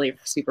just really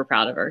super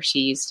proud of her.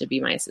 She used to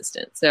be my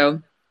assistant.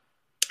 So,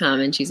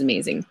 and she's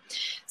amazing.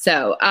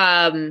 So,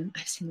 I've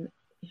seen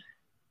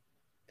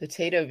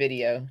potato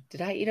video.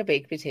 Did I eat a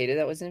baked potato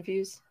that was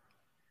infused?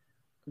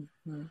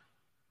 Mm-hmm.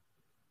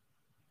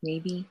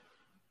 Maybe.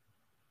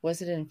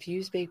 Was it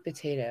infused baked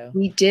potato?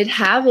 We did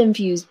have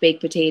infused baked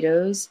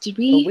potatoes. Did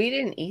we? But we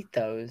didn't eat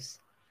those.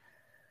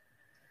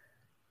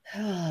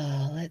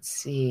 Oh, let's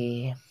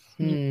see.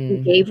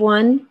 We gave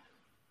one.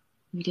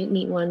 We didn't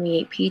eat one. We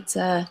ate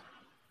pizza.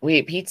 We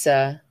ate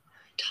pizza.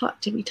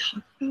 Did we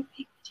talk about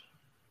baked potato?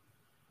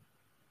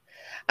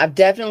 I've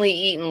definitely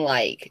eaten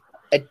like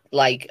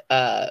like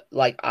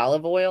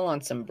olive oil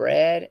on some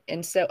bread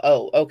and so.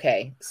 Oh,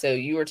 okay. So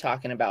you were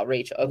talking about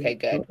Rachel. Okay,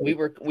 good. We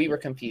were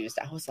confused.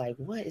 I was like,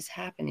 what is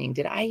happening?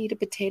 Did I eat a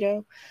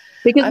potato?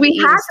 Because I've we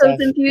eaten had those stuff.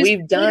 infused We've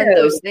potatoes. done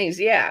those things.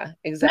 Yeah,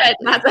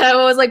 exactly. But I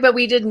was like, but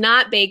we did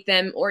not bake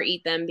them or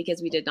eat them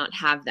because we did not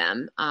have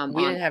them.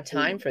 We didn't have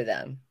time for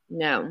them.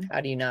 No.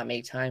 How do you not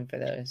make time for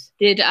those?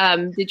 Did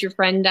your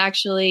friend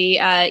actually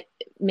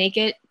make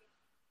it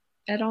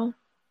at all?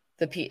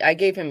 I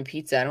gave him a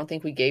pizza. I don't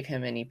think we gave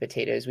him any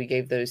potatoes. We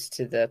gave those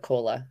to the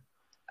cola.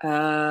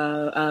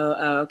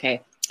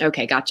 Okay.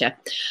 Okay, gotcha.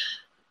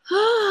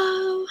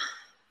 Oh.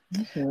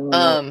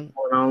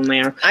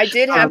 I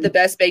did have the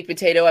best baked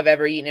potato I've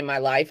ever eaten in my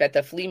life at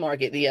the flea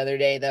market the other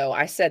day, though.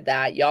 I said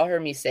that. Y'all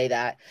heard me say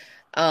that.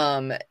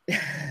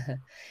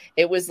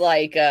 It was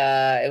like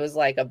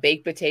a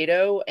baked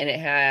potato, and it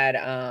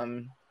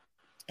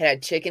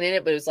had chicken in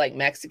it, but it was like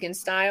Mexican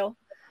style.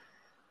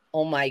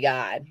 Oh my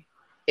God.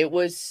 It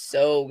was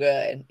so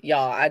good.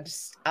 Y'all,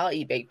 I'll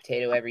eat baked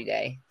potato every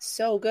day.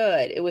 So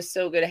good. It was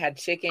so good. It had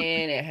chicken,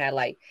 it had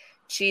like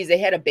cheese. They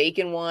had a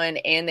bacon one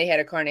and they had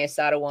a carne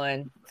asada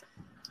one.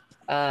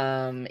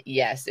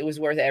 Yes, it was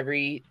like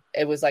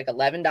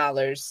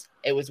 $11.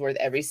 It was worth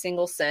every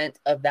single cent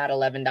of that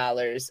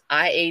 $11.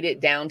 I ate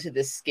it down to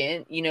the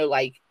skin.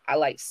 Like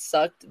I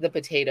sucked the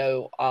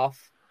potato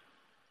off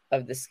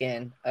of the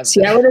skin. I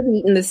would have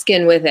eaten the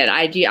skin with it.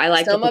 I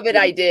like some of it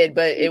I did,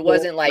 but it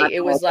wasn't like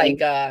it was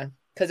like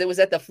because it was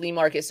at the flea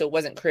market, so it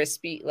wasn't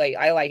crispy. Like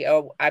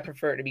I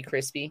prefer it to be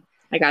crispy.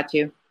 I got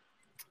you.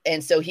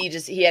 And so he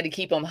had to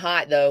keep them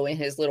hot though in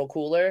his little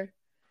cooler.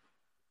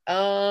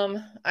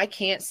 I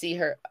can't see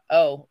her.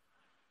 Oh,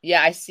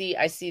 yeah, I see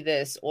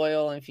this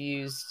oil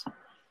infused,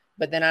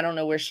 but then I don't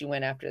know where she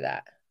went after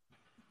that.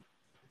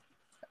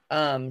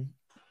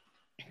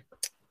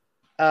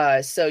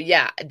 So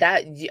yeah,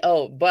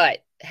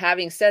 but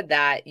having said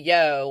that,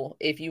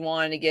 if you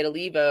want to get a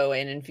Levo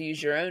and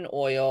infuse your own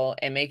oil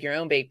and make your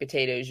own baked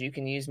potatoes, you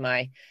can use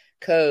my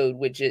code,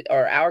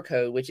 our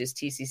code, which is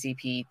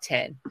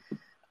TCCP10,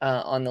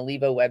 on the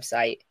Levo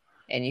website.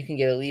 And you can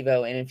get a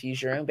Levo and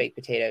infuse your own baked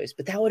potatoes.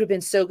 But that would have been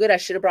so good. I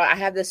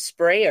have this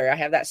sprayer. I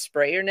have that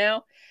sprayer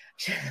now.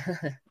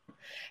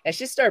 I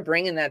should start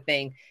bringing that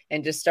thing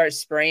and just start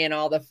spraying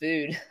all the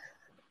food.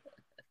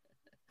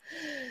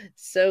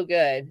 So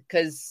good.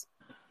 Because,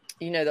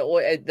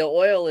 the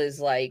oil is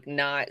like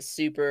not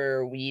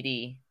super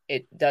weedy.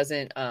 It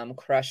doesn't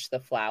crush the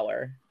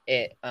flour.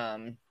 It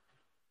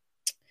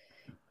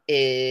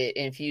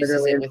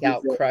infuses it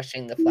without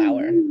crushing the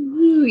flour.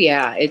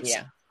 Yeah.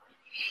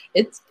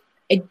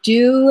 I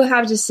do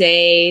have to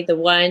say the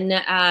one,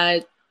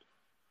 no,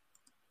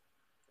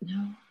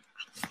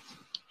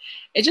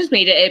 it just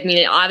made it. I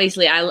mean,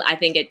 obviously I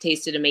think it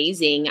tasted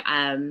amazing.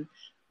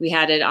 We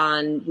put it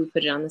on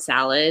the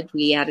salad.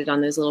 We had it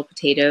on those little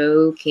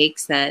potato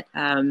cakes that,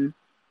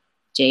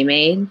 Jay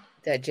made.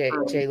 That Jay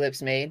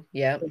Lips made.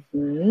 Yeah.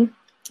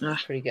 Mm-hmm.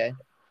 Pretty good.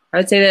 I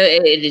would say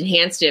that it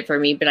enhanced it for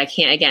me, but I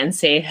can't again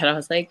say that. I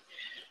was like,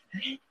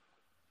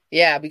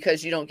 yeah,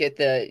 because you don't get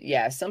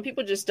some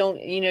people just don't,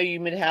 you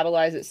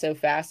metabolize it so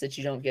fast that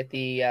you don't get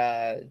the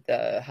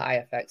high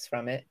effects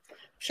from it.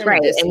 Sure,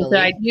 right. And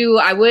so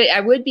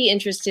I would be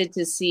interested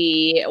to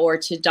see or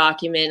to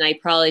document. I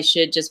probably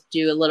should just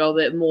do a little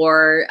bit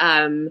more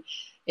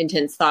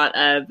intense thought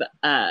of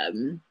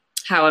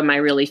how am I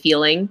really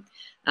feeling?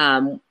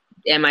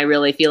 Am I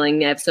really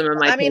feeling if some of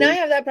my I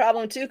have that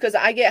problem too, because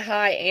I get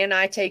high and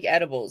I take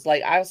edibles.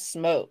 Like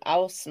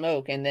I'll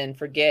smoke and then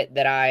forget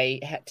that I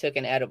took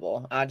an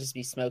edible. I'll just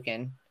be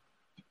smoking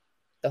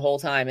the whole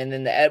time. And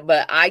then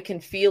but I can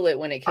feel it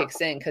when it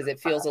kicks in because it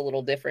feels a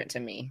little different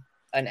to me,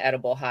 an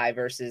edible high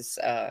versus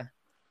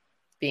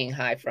being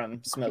high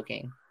from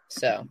smoking.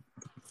 So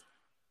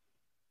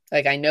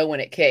like I know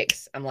when it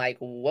kicks, I'm like,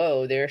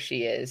 whoa, there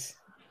she is.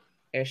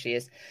 You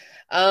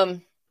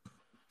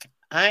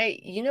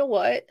know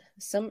what?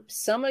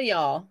 Some of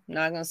y'all, I'm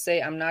not gonna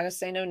say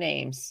no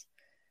names.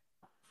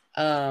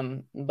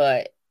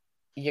 But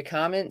your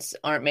comments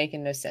aren't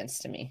making no sense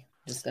to me.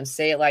 I'm just gonna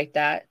say it like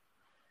that.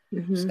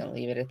 Mm-hmm. Just gonna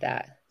leave it at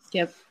that.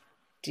 Yep.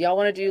 Do y'all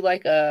want to do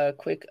like a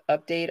quick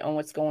update on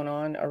what's going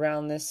on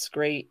around this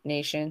great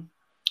nation?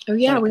 Oh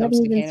yeah, we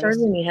haven't even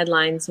started any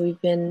headlines.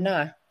 We've been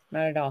not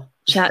at all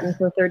chatting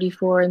for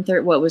 34 and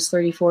 30. What was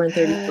 34 and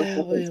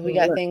 34? We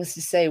got things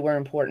to say. We're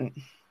important.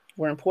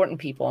 We're important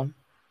people.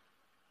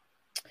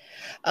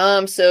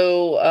 I'm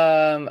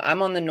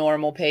on the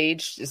normal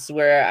page. This is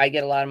where I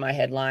get a lot of my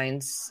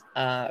headlines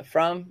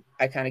from.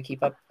 I kind of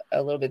keep up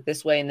a little bit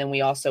this way. And then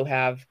we also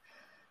have,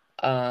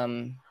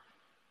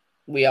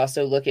 we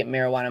also look at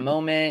Marijuana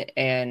Moment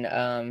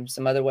and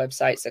some other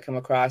websites that come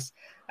across.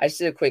 I just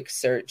did a quick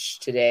search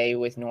today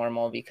with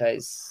normal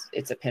because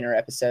it's a Pinner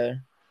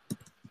episode.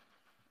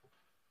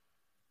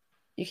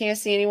 You can't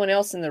see anyone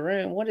else in the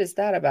room. What is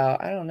that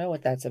about? I don't know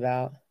what that's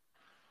about.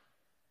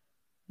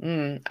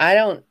 I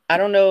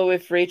don't know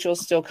if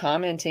Rachel's still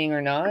commenting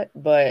or not,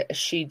 but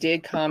she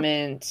did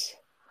comment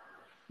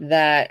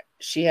that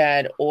she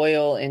had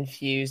oil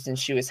infused and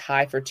she was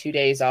high for 2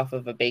 days off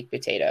of a baked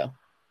potato.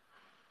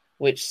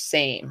 which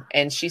same.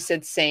 And she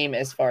said same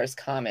as far as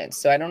comments.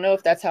 So I don't know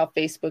if that's how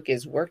Facebook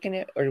is working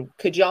it, or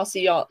could y'all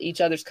see each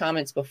other's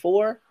comments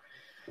before?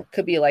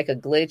 Could be like a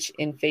glitch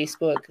in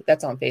Facebook.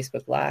 That's on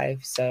Facebook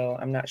Live. So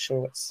I'm not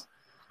sure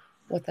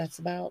what that's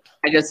about.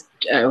 I'm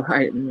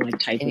like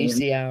typing. Can you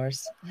see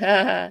ours?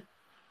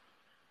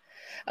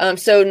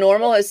 So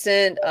Normal has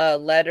sent a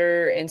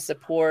letter in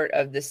support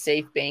of the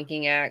Safe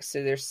Banking Act.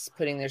 So they're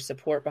putting their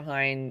support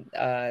behind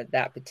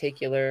that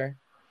particular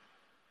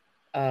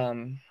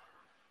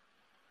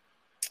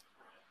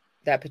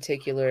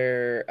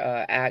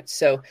act.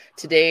 So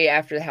today,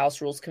 after the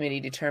House Rules Committee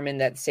determined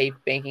that the Safe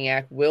Banking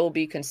Act will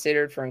be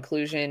considered for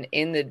inclusion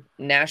in the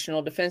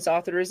National Defense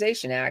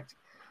Authorization Act,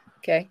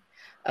 okay,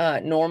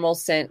 Normal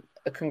sent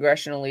a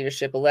congressional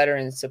leadership a letter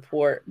in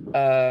support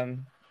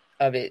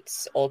of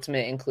its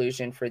ultimate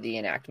inclusion for the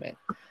enactment.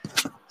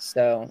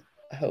 So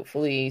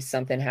hopefully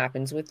something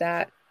happens with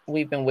that.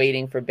 We've been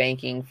waiting for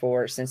banking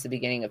since the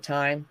beginning of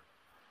time.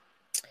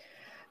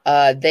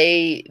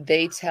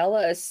 They tell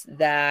us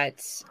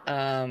that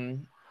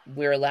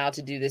we're allowed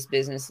to do this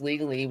business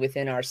legally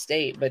within our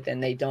state, but then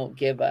they don't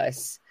give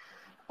us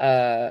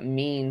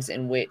means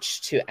in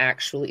which to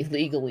actually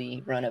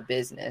legally run a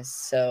business.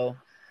 So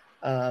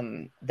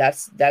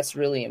that's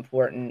really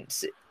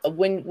important.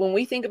 When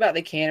we think about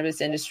the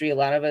cannabis industry, a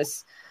lot of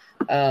us,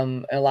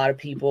 a lot of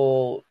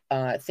people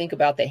think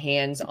about the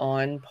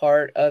hands-on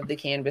part of the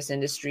cannabis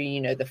industry, you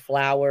know, the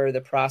flower,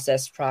 the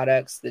processed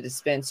products, the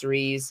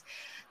dispensaries,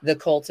 the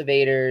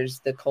cultivators,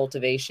 the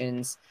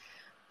cultivations.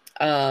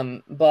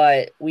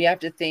 But we have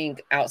to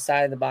think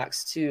outside of the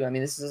box too. I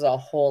mean, this is a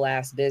whole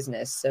ass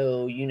business.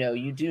 So, you know,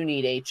 you do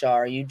need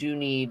HR, you do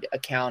need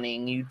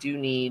accounting, you do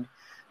need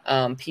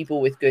people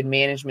with good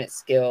management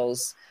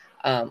skills.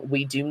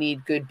 We do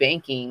need good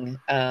banking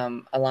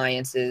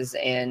alliances.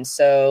 And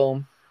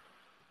so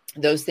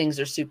those things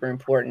are super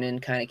important,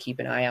 and kind of keep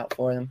an eye out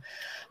for them.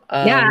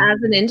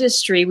 As an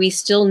industry, we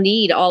still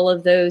need all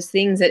of those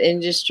things that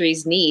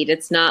industries need.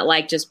 It's not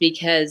like just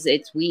because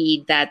it's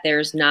weed that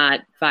there's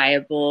not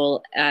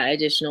viable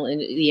additional,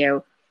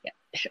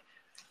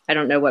 I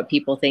don't know what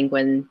people think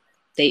when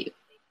they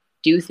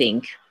do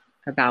think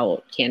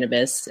about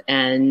cannabis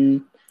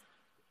and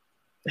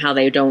how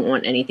they don't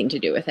want anything to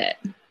do with it.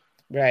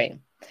 Right.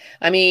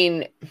 I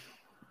mean,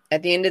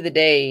 at the end of the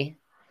day,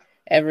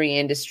 every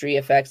industry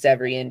affects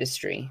every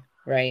industry,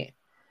 right?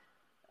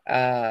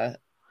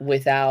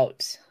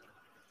 Without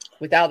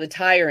the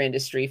tire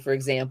industry, for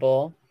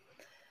example,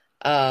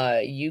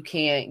 you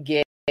can't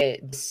get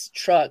this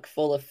truck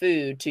full of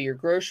food to your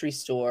grocery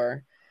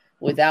store.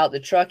 Without the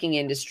trucking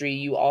industry,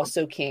 you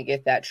also can't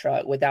get that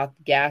truck. Without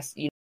gas,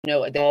 they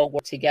all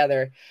work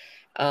together.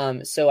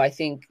 So I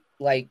think,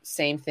 like,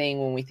 same thing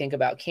when we think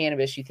about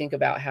cannabis, you think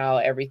about how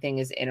everything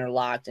is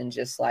interlocked and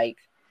just like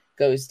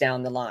goes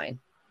down the line.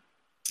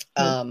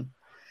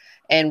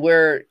 And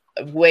we're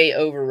way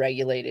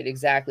overregulated.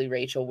 Exactly,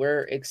 Rachel.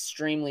 We're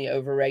extremely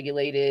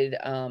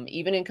overregulated,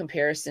 even in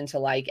comparison to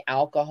like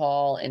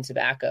alcohol and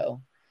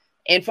tobacco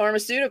and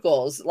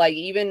pharmaceuticals. Like,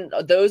 even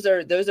those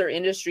are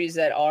industries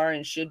that are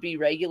and should be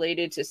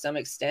regulated to some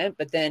extent,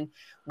 but then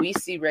we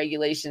see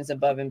regulations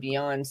above and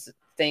beyond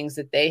things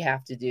that they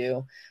have to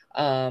do.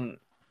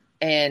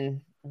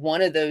 And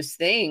one of those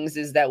things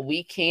is that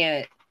we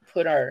can't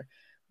put our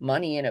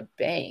money in a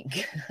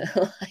bank.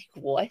 Like,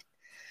 what?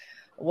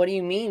 What do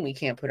you mean we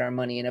can't put our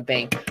money in a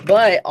bank?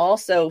 But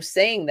also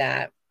saying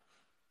that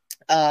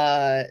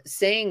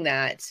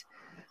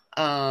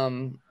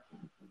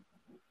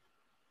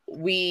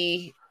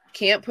we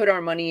can't put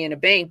our money in a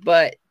bank,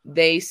 but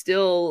they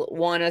still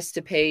want us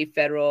to pay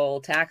federal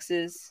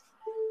taxes,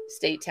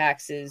 state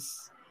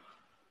taxes,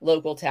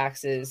 local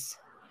taxes.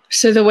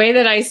 So the way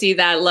that I see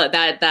that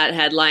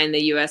headline,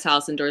 the U.S.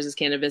 House endorses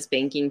cannabis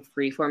banking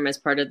reform as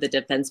part of the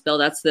defense bill.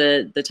 That's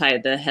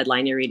the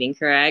headline you're reading,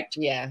 correct?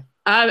 Yeah.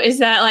 Is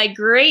that like,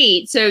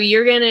 great? So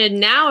you're going to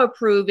now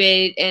approve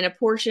it, and a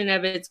portion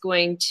of it's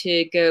going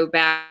to go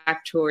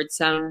back towards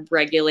some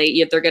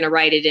regulate. They're going to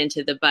write it into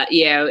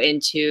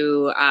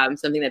into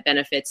something that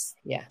benefits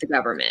the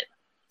government.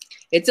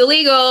 It's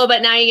illegal,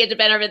 but now you get to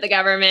benefit the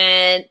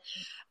government.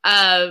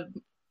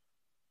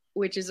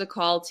 Which is a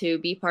call to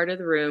be part of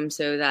the room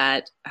so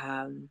that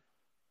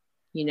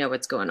you know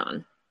what's going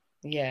on.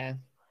 Yeah.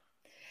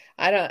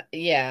 I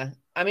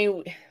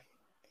mean,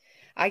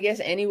 I guess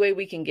any way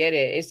we can get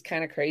it. It's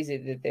kind of crazy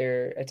that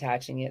they're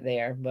attaching it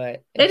there,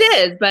 but it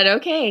is, but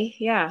okay.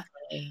 Yeah.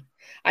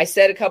 I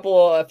said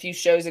a few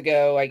shows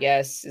ago, I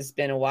guess it's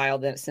been a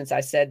while since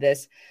I said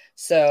this,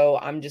 so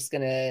I'm just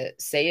going to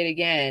say it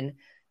again.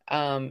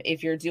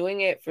 If you're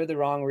doing it for the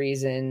wrong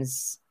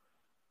reasons,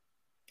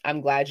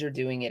 I'm glad you're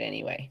doing it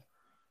anyway.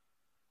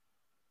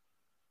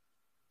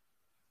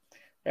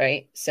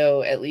 Right?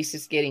 So at least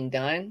it's getting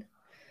done.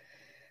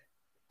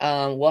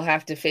 We'll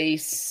have to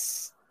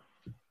face,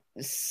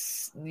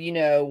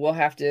 we'll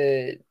have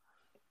to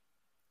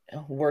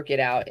work it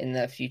out in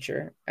the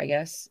future, I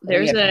guess.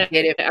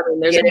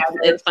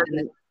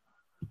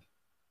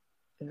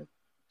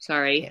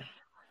 Sorry. Yeah.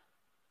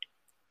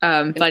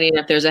 Funny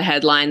enough, there's a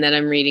headline that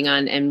I'm reading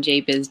on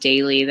MJ Biz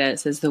Daily that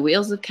says the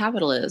wheels of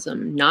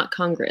capitalism, not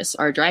Congress,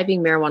 are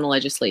driving marijuana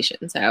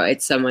legislation. So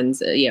it's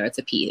someone's, it's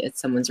a piece, it's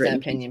someone's written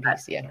opinion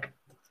piece. Yeah,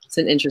 it's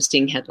an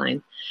interesting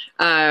headline.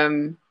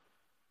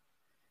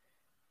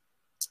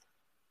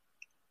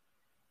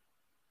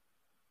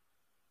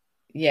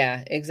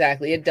 Yeah,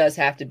 exactly. It does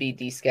have to be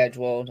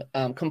descheduled,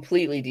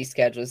 completely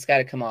descheduled. It's got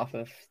to come off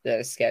of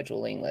the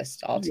scheduling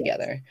list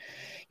altogether. Yes.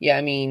 Yeah,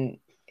 I mean,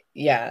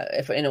 yeah,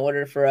 if in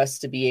order for us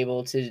to be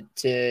able to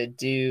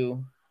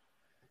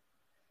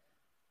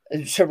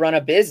run a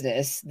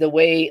business the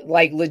way,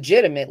 like,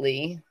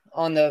 legitimately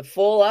on the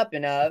full up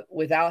and up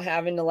without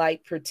having to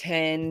like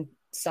pretend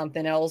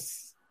something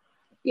else.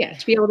 Yeah,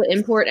 to be able to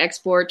import,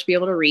 export, to be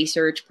able to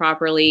research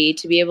properly,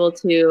 to be able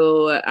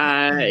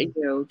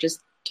to, just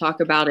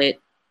talk about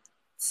it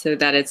so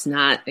that it's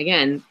not,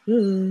 again.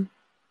 The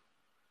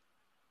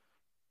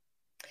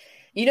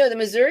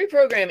Missouri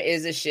program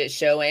is a shit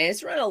show, and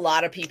it's run a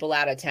lot of people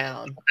out of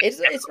town.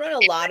 It's run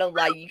a lot of,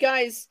 like, you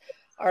guys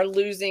are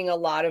losing a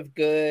lot of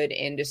good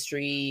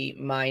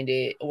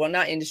industry-minded, well,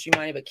 not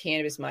industry-minded, but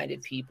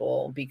cannabis-minded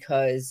people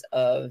because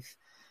of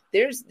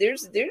there's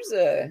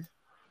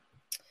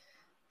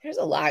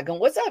a lot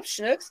going. What's up,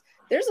 Schnooks?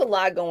 There's a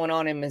lot going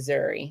on in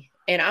Missouri.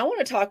 And I want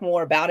to talk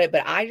more about it,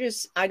 but I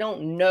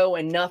don't know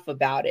enough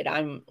about it.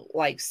 I'm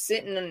like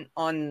sitting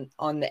on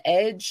the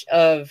edge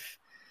of,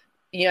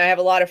 I have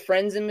a lot of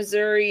friends in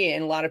Missouri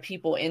and a lot of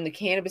people in the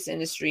cannabis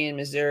industry in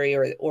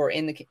Missouri, or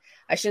in the,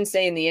 I shouldn't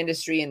say in the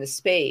industry, in the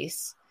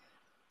space.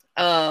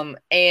 So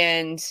I'm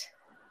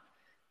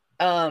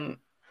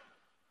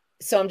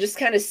just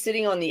kind of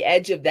sitting on the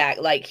edge of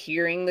that, like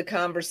hearing the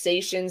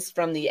conversations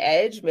from the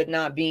edge, but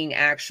not being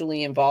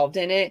actually involved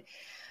in it.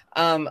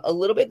 A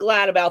little bit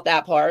glad about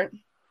that part.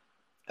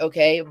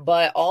 Okay.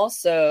 But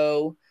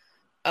also,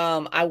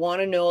 I want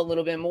to know a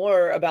little bit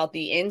more about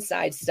the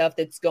inside stuff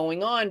that's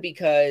going on,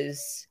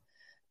 because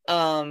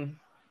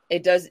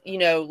it does,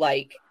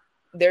 like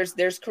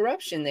there's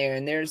corruption there,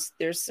 and there's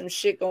some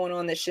shit going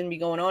on that shouldn't be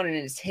going on, and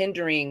it's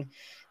hindering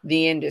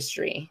the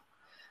industry.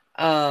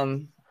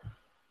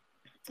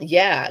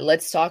 Yeah,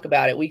 let's talk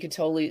about it. We could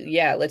totally,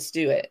 let's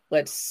do it.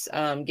 Let's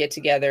get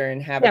together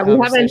and have a conversation.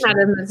 We haven't had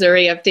a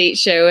Missouri update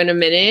show in a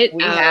minute.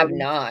 We have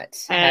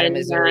not had a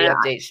Missouri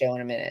update show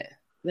in a minute.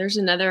 There's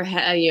another,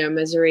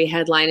 Missouri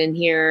headline in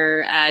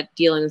here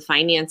dealing with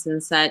finance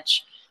and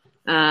such.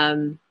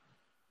 I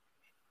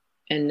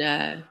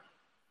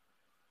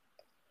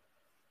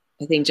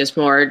think just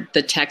more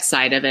the tech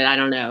side of it. I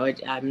don't know.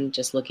 I'm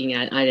just looking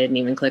at, I didn't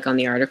even click on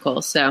the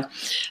article. So,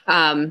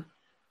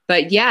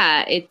 but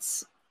yeah,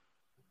 it's.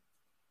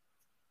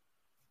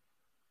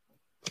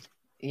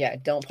 Yeah,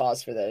 don't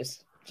pause for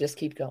those. Just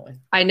keep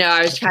going. I know.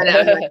 I was trying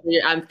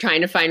to. I'm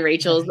trying to find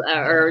Rachel's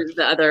or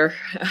the other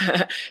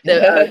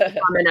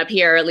comment up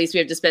here. At least we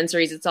have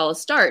dispensaries. It's all a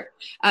start.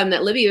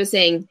 That Libby was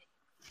saying.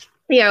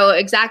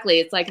 Exactly.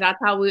 It's like, that's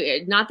how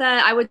not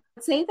that I would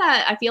say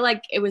that. I feel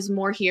like it was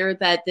more here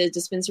that the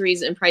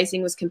dispensaries and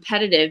pricing was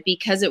competitive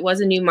because it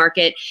was a new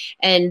market.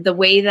 And the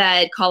way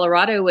that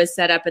Colorado was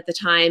set up at the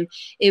time,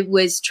 it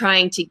was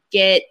trying to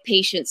get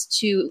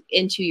patients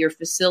into your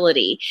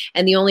facility.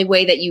 And the only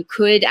way that you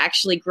could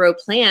actually grow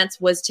plants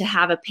was to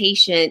have a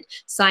patient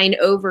sign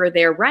over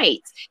their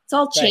rights. It's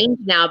all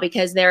changed now,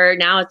 because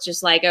now it's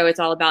just like, it's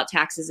all about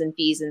taxes and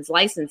fees and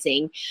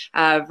licensing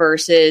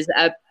versus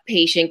a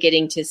patient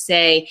getting to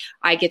say,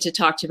 I get to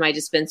talk to my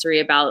dispensary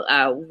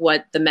about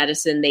what the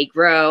medicine they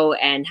grow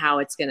and how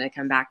it's going to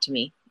come back to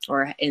me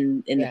or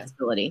in the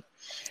facility.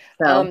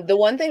 So the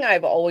one thing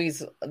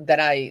that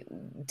I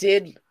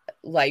did,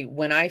 like,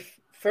 when I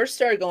first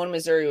started going to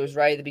Missouri, was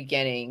right at the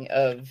beginning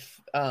of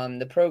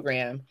the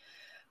program.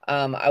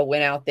 I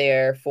went out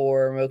there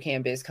for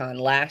MoCan BizCon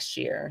last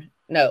year.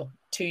 No,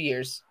 2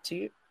 years.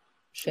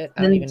 Shit,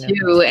 I don't even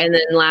know. And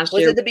then last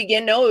year was it the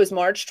beginning? No, it was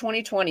March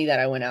 2020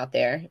 that I went out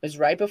there. It was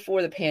right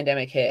before the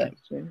pandemic hit.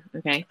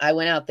 Okay. I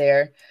went out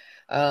there.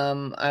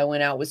 I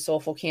went out with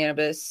Soulful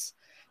Cannabis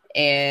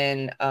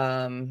and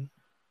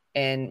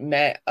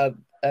met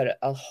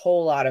a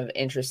whole lot of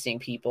interesting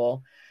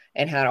people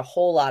and had a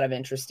whole lot of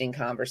interesting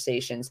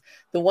conversations.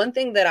 The one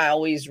thing that I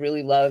always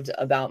really loved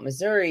about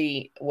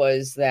Missouri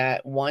was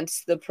that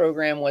once the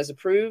program was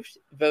approved,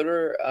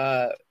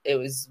 it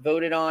was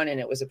voted on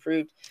and it was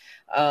approved.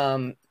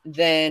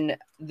 Then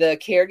the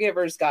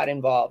caregivers got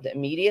involved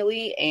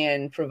immediately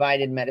and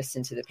provided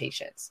medicine to the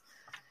patients.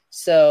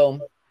 So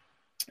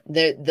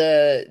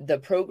the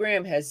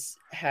program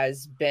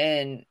has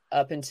been,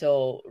 up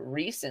until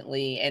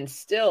recently, and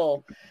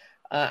still,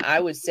 I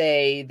would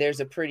say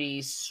there's a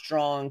pretty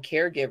strong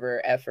caregiver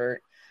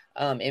effort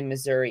in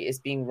Missouri, is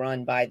being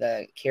run by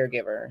the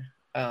caregiver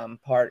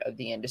part of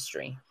the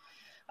industry.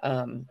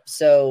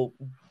 So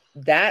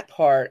that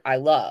part I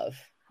love.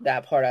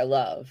 The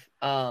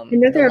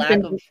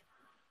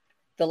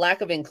lack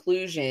of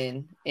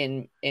inclusion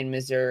in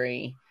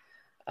Missouri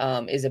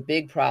is a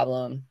big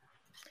problem.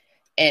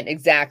 And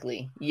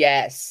exactly,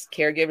 yes,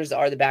 caregivers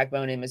are the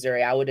backbone in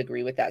Missouri. I would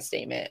agree with that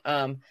statement.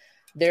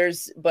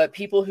 but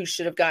people who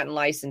should have gotten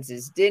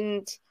licenses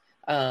didn't.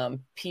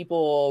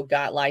 People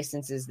got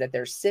licenses that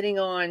they're sitting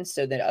on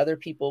so that other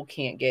people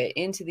can't get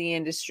into the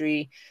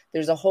industry.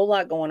 There's a whole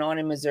lot going on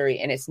in Missouri,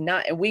 and it's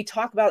not, and we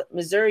talk about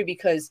Missouri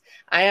because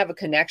I have a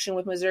connection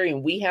with Missouri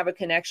and we have a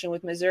connection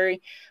with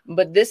Missouri,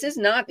 but this is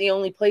not the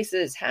only place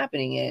that it's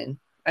happening in.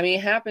 I mean,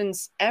 it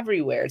happens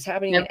everywhere. It's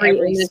happening in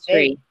every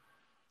state.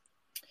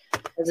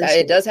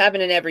 It does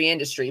happen in every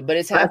industry, but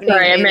it's happening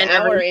in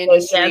our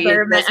industry.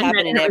 It does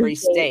happen in every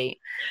state.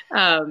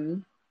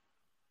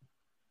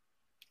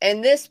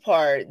 And this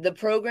part, the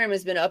program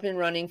has been up and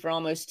running for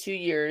almost 2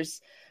 years,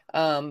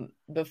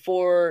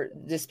 before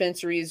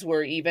dispensaries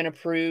were even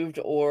approved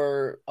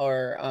or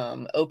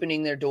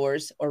opening their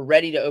doors or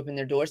ready to open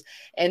their doors.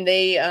 And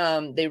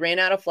they ran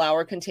out of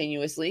flour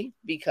continuously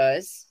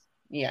because,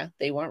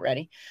 they weren't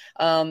ready.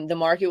 The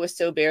market was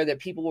so bare that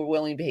people were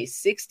willing to pay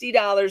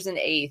 $60 an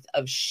eighth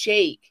of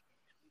shake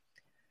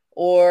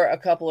or a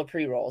couple of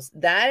pre-rolls.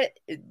 That...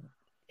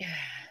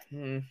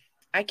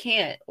 I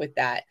can't with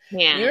that.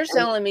 Yeah. You're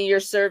telling me you're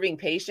serving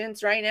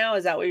patients right now?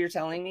 Is that what you're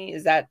telling me?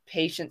 Is that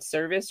patient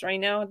service right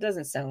now? It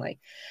doesn't sound like.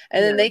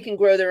 And then they can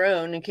grow their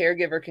own, and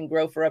caregiver can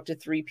grow for up to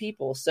 3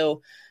 people.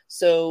 So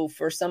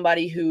for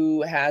somebody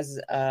who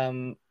has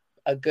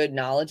a good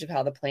knowledge of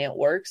how the plant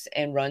works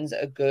and runs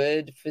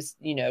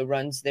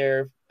runs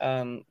their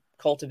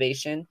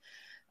cultivation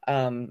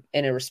in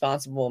a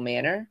responsible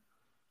manner,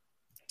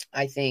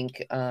 I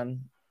think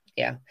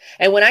yeah.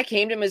 And when I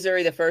came to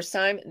Missouri the first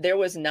time, there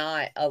was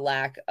not a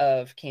lack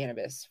of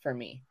cannabis for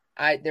me.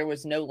 There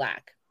was no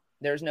lack.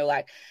 There's no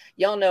lack.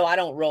 Y'all know I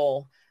don't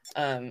roll.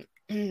 You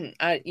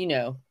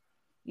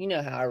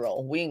know how I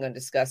roll. We ain't gonna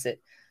discuss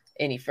it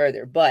any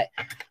further. But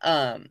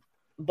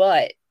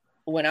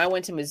when I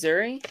went to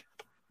Missouri,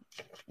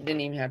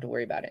 didn't even have to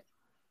worry about it.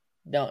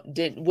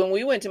 When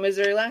we went to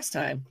Missouri last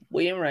time,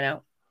 we didn't run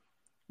out.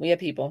 We had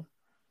people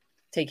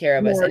take care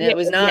of us. And it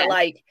was not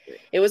like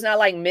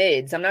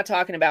mids. I'm not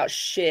talking about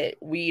shit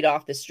weed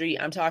off the street.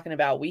 I'm talking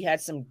about we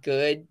had some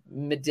good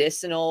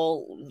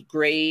medicinal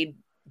grade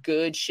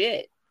good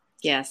shit.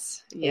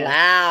 Yes.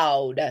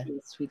 Loud.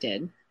 Yes, we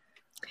did.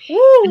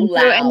 Woo, and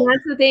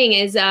that's the thing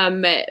is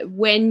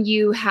when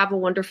you have a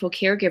wonderful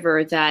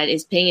caregiver that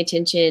is paying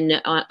attention,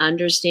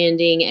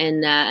 understanding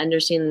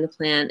the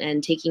plant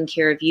and taking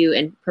care of you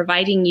and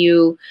providing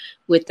you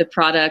with the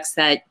products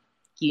that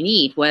you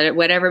need,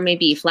 whatever it may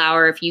be.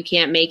 Flour, if you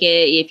can't make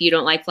it, if you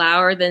don't like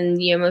flour, then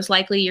most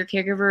likely your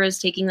caregiver is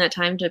taking that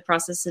time to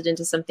process it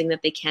into something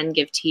that they can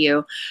give to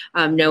you,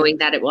 knowing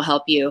that it will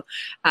help you.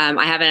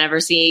 I haven't ever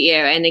seen,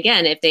 and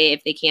again, if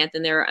they can't,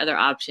 then there are other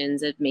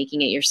options of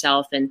making it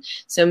yourself, and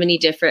so many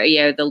different,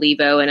 the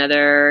Levo and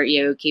other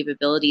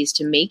capabilities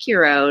to make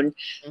your own.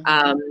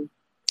 Mm-hmm.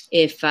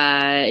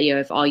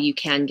 If all you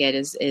can get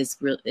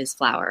is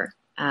flour.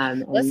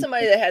 Let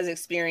somebody that has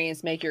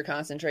experience make your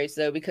concentrates,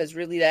 though, because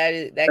really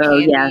that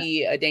can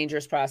be a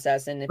dangerous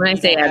process. And if when I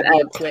say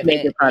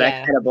make your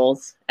product,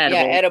 edibles.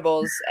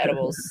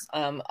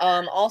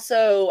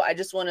 Also, I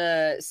just want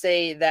to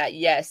say that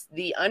yes,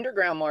 the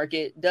underground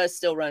market does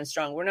still run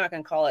strong. We're not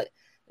going to call it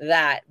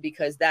that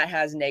because that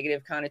has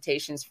negative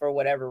connotations for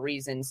whatever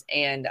reasons,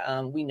 and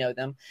we know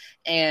them.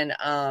 And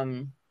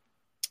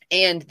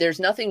there's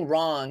nothing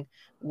wrong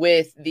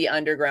with the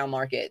underground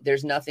market.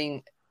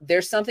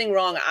 There's something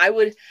wrong. I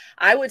would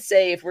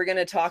say if we're going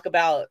to talk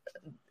about,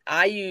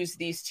 I use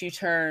these two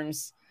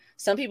terms.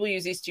 Some people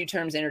use these two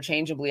terms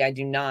interchangeably. I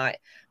do not.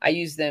 I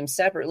use them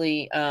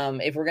separately.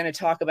 If we're going to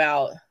talk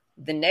about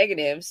the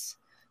negatives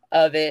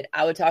of it,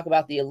 I would talk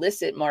about the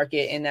illicit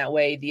market in that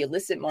way. The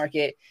illicit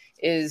market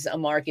is a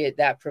market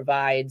that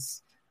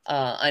provides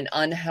an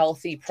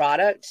unhealthy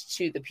product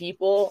to the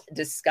people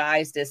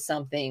disguised as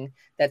something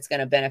that's going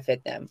to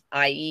benefit them,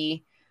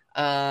 i.e.,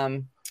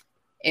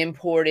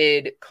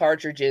 imported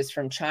cartridges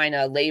from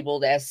China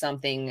labeled as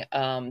something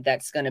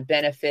that's going to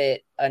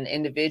benefit an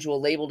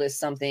individual, labeled as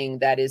something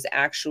that is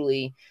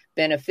actually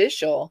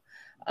beneficial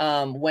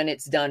when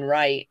it's done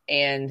right,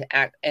 and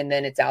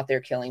then it's out there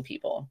killing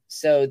people.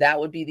 So that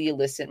would be the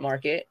illicit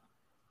market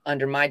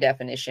under my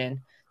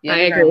definition. I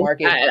agree.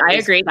 I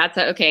agree. That's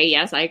okay.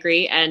 Yes, I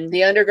agree. And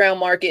the underground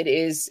market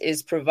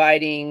is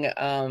providing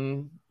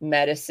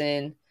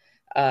medicine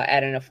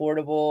at an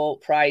affordable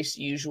price.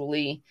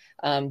 Usually,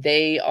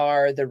 they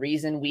are the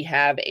reason we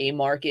have a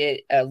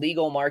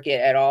legal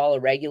market at all, a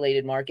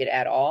regulated market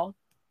at all.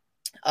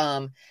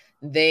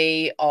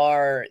 The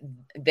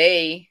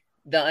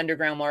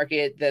underground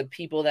market, the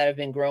people that have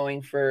been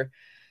growing for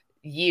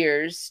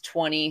years,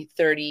 20,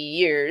 30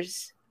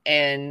 years,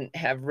 and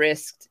have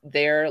risked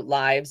their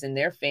lives and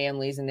their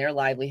families and their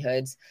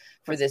livelihoods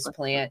for this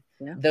plant.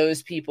 Yeah.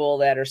 Those people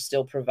that are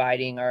still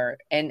providing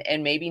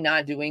and maybe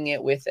not doing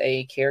it with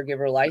a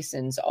caregiver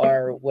license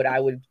are what I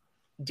would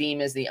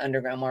deem as the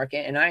underground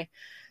market. And I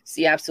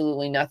see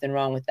absolutely nothing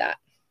wrong with that.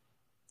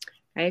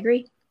 I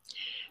agree.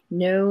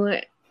 No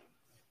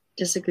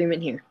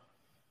disagreement here.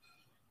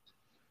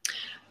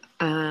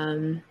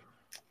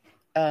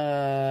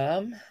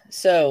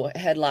 So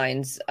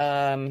headlines.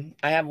 I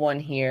have one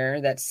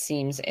here that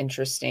seems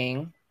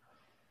interesting.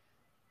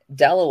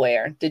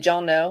 Delaware. Did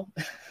y'all know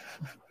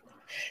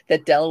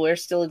that Delaware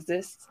still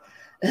exists?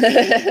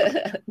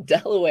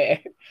 Delaware.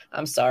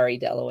 I'm sorry,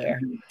 Delaware.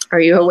 Are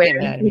you Don't aware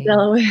get mad at of me.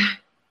 Delaware?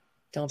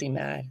 Don't be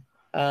mad.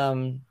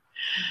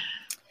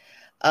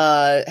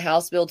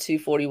 House Bill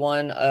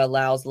 241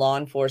 allows law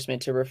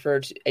enforcement to refer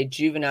to a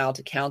juvenile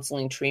to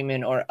counseling,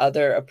 treatment, or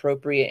other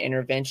appropriate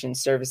intervention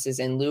services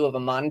in lieu of a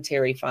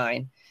monetary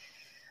fine.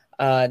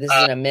 This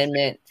is an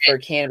amendment for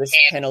cannabis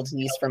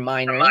penalties for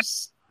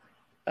minors.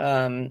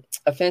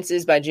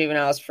 Offenses by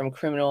juveniles from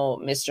criminal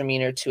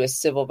misdemeanor to a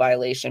civil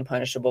violation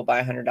punishable by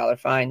a $100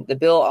 fine. The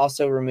bill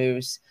also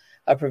removes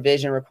a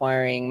provision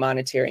requiring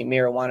monetary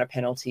marijuana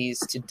penalties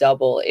to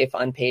double if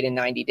unpaid in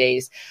 90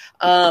 days.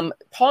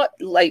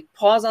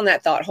 Pause on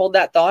that thought. Hold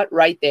that thought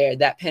right there.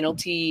 That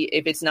penalty,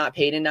 if it's not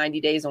paid in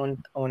 90 days, I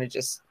want to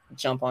just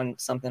jump on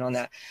something on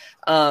that.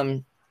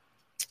 HB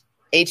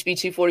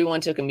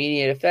 241 took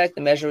immediate effect.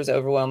 The measure was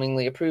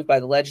overwhelmingly approved by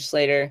the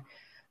legislator.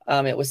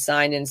 It was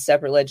signed in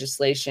separate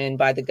legislation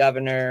by the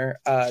governor,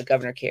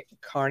 Governor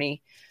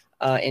Carney,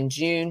 in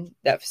June,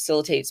 that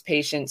facilitates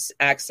patients'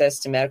 access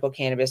to medical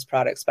cannabis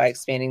products by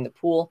expanding the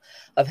pool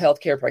of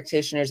healthcare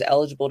practitioners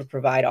eligible to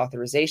provide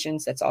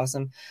authorizations. That's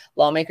awesome.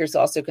 Lawmakers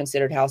also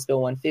considered House Bill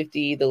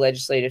 150, the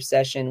legislative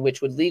session,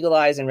 which would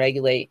legalize and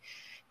regulate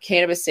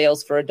cannabis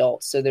sales for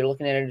adults. So they're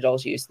looking at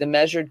adult use. The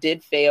measure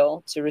did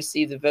fail to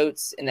receive the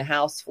votes in the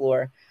House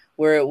floor,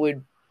 where it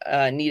would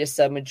need a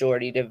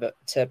submajority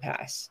to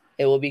pass.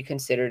 It will be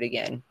considered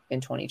again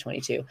in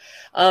 2022.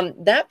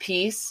 That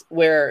piece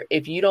where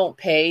if you don't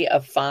pay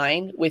a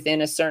fine within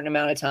a certain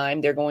amount of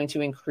time, they're going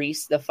to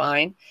increase the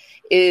fine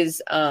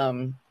is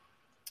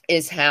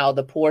how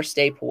the poor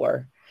stay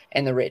poor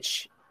and the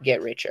rich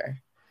get richer.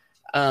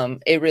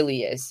 It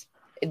really is.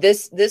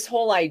 This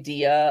whole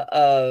idea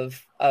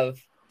of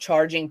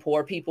charging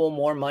poor people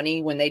more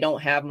money when they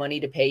don't have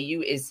money to pay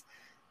you is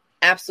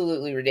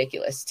absolutely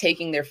ridiculous.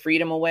 Taking their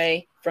freedom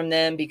away from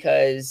them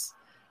because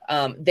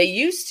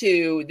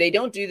they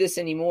don't do this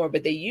anymore,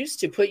 but they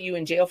used to put you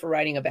in jail for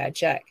writing a bad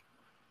check.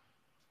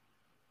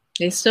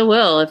 They still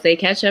will if they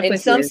catch up with you. In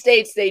some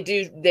states they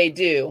do.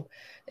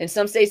 In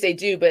some states they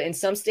do, but in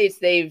some states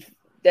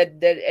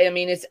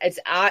it's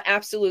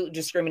absolute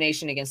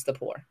discrimination against the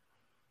poor.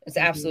 It's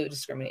absolute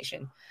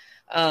discrimination.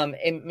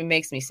 It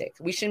makes me sick.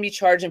 We shouldn't be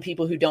charging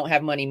people who don't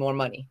have money more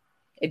money.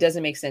 It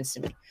doesn't make sense to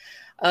me.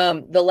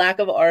 The lack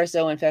of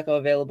RSO and FECO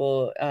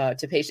available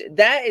to patients.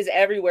 That is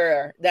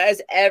everywhere. That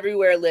is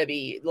everywhere,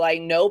 Libby.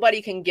 Like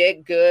nobody can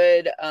get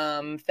good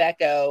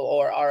FECO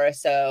or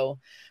RSO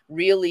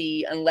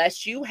really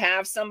unless you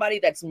have somebody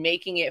that's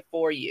making it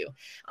for you.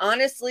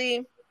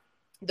 Honestly,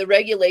 the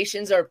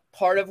regulations are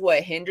part of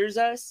what hinders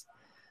us.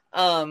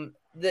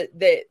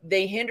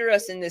 They hinder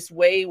us in this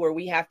way where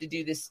we have to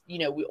do this.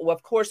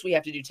 Of course we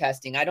have to do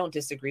testing. I don't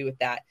disagree with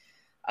that.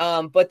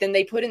 But then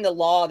they put in the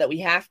law that we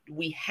have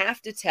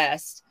to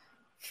test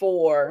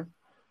for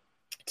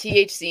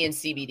THC and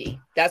CBD.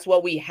 That's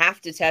what we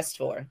have to test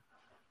for.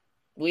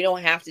 We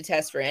don't have to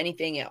test for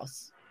anything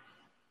else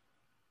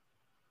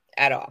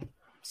at all.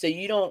 So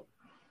you don't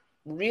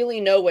really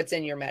know what's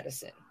in your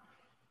medicine.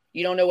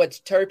 You don't know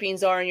what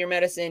terpenes are in your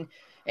medicine,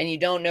 and you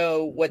don't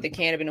know what the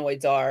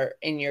cannabinoids are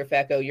in your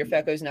FECO. Your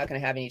FECO is not going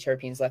to have any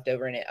terpenes left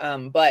over in it.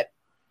 But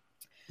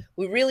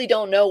we really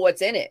don't know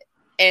what's in it.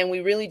 And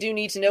we really do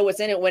need to know what's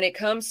in it when it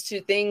comes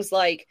to things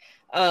like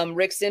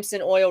Rick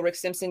Simpson oil. Rick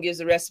Simpson gives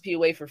the recipe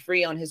away for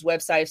free on his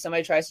website. If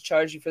somebody tries to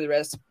charge you for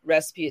the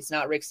recipe, it's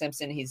not Rick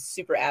Simpson. He's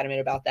super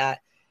adamant about that.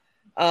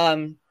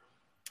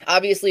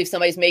 Obviously, if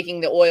somebody's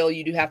making the oil,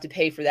 you do have to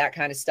pay for that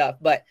kind of stuff,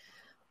 but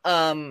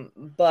not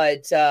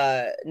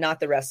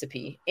the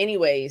recipe.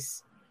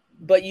 Anyways,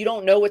 but you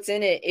don't know what's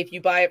in it if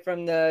you buy it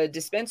from the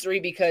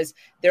dispensary because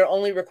they're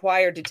only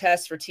required to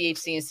test for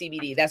THC and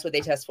CBD. That's what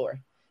they test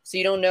for. So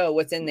you don't know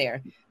what's in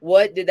there.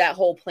 What did that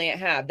whole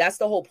plant have? That's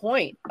the whole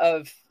point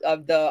of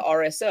the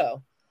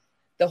RSO.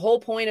 The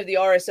whole point of the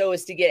RSO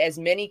is to get as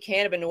many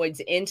cannabinoids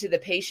into the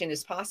patient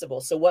as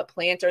possible. So what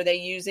plant are they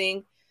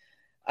using?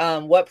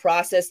 What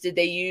process did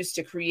they use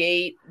to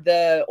create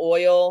the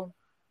oil?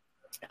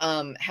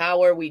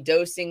 How are we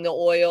dosing the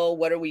oil?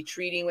 What are we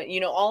treating with?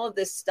 All of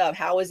this stuff.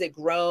 How is it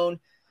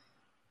grown?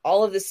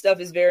 All of this stuff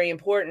is very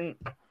important.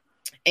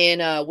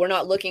 And we're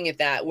not looking at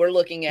that. We're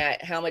looking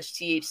at how much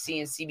THC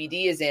and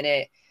CBD is in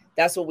it.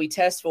 That's what we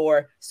test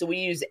for. So we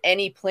use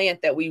any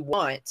plant that we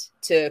want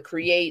to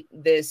create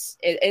this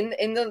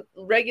in the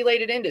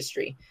regulated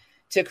industry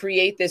to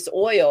create this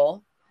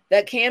oil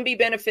that can be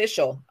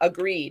beneficial.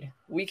 Agreed.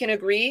 We can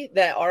agree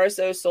that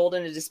RSO sold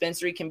in a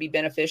dispensary can be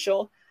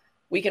beneficial.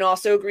 We can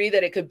also agree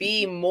that it could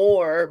be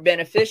more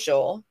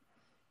beneficial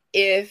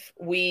if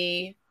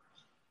we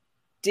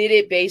did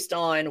it based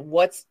on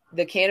what's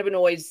the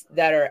cannabinoids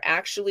that are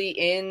actually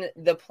in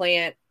the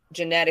plant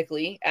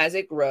genetically as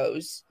it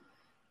grows,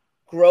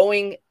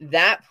 growing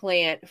that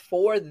plant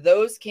for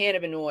those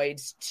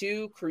cannabinoids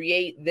to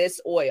create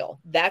this oil.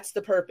 That's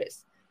the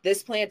purpose.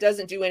 This plant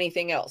doesn't do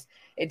anything else.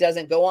 It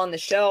doesn't go on the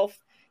shelf.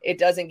 It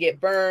doesn't get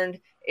burned.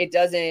 It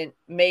doesn't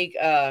make,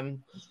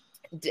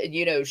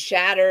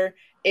 shatter.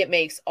 it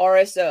makes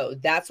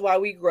RSO. That's why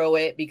we grow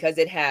it, because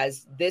it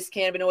has this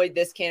cannabinoid,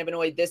 this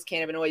cannabinoid, this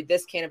cannabinoid,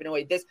 this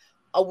cannabinoid, this.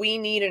 We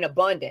need an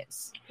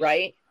abundance,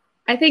 right?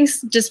 I think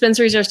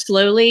dispensaries are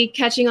slowly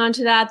catching on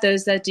to that.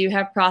 Those that do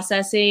have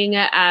processing,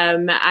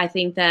 I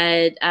think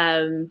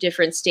that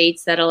different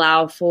states that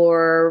allow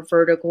for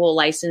vertical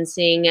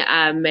licensing,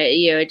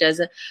 it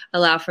does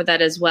allow for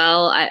that as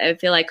well. I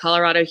feel like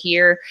Colorado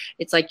here,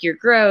 it's like your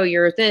grow,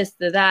 your this,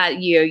 the that.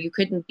 You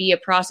couldn't be a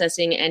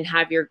processing and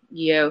have your,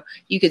 you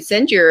could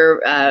send your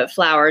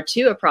flower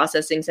to a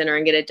processing center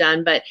and get it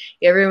done. But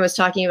everyone was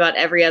talking about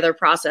every other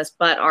process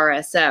but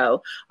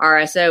RSO.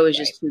 RSO is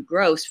just too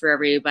gross for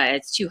everybody.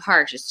 It's too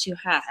harsh. It's too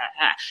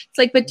It's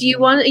like, but do you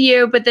want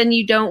but then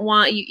you don't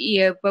want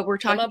but we're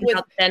talking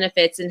about the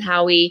benefits and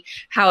how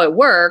it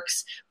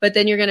works, but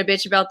then you're going to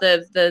bitch about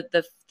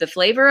the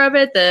flavor of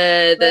it.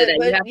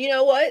 But you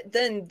know what?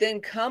 Then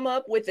come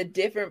up with a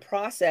different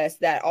process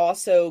that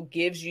also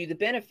gives you the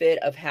benefit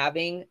of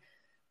having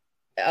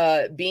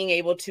being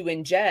able to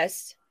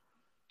ingest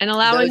and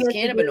allowing those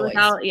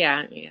cannabinoids.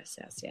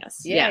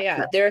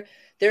 Yeah.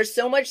 There's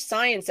so much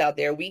science out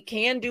there. We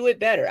can do it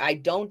better. I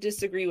don't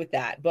disagree with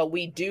that, but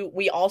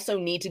we also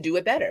need to do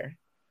it better.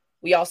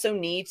 We also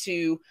need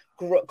to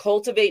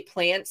cultivate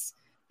plants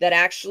that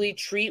actually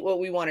treat what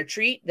we want to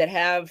treat, that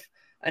have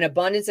an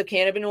abundance of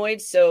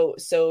cannabinoids. So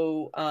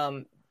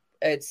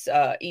it's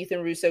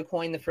Ethan Russo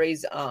coined the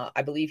phrase,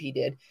 I believe he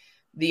did,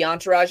 the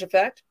entourage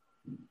effect.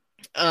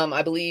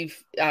 I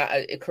believe,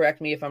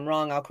 correct me if I'm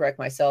wrong. I'll correct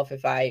myself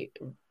if I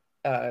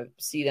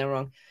see them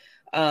wrong.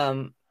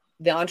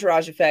 The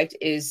entourage effect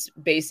is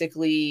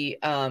basically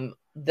the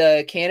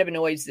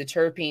cannabinoids, the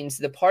terpenes,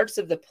 the parts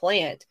of the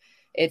plant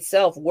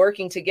itself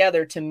working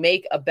together to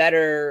make a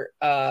better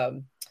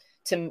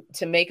to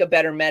make a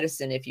better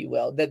medicine, if you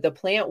will. That the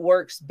plant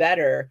works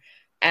better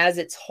as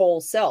its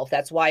whole self.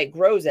 That's why it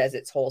grows as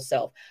its whole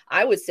self.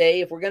 I would say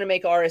if we're going to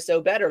make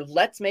RSO better,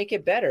 let's make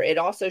it better. It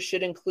also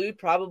should include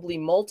probably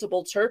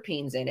multiple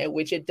terpenes in it,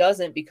 which it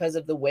doesn't because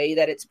of the way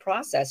that it's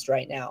processed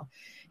right now.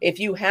 If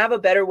you have a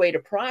better way to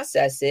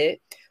process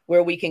it,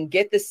 where we can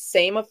get the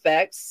same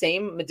effects,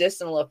 same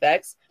medicinal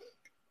effects,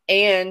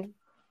 and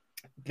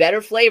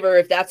better flavor,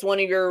 if that's one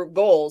of your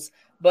goals.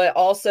 But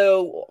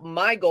also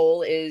my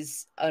goal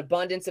is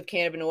abundance of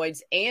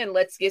cannabinoids, and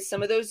let's get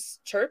some of those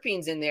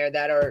terpenes in there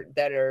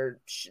that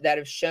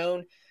have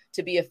shown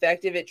to be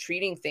effective at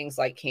treating things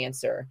like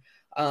cancer,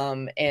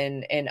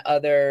 and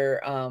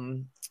other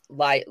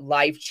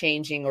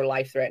life-changing or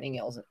life-threatening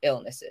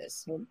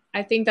illnesses.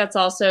 I think that's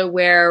also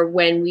where,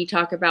 when we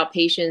talk about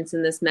patients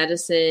in this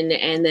medicine,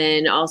 and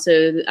then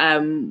also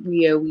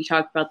we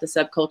talk about the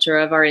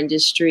subculture of our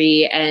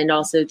industry, and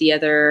also the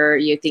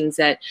other things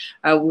that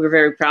we're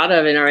very proud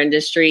of in our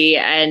industry,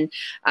 and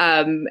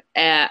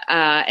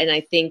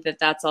I think that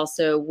that's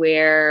also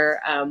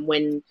where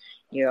when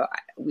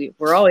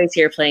we're always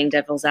here playing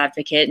devil's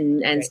advocate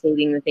and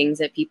stating the things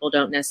that people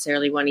don't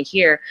necessarily want to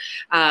hear,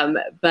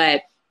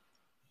 but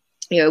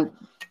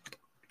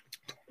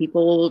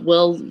people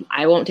will.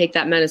 I won't take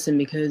that medicine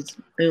because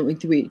I don't like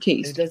the way it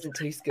tastes. It doesn't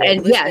taste good.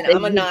 And listen,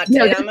 I'm not.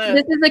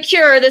 This is a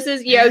cure. This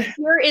is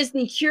cure is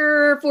the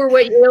cure for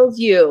what ails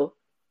you.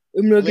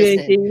 I'm not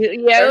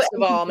listen, first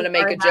of all, I'm going to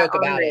make a joke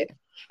about it.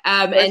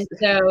 And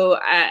so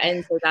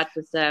that's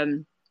just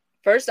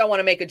First, I want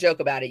to make a joke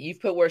about it.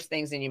 You've put worse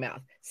things in your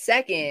mouth.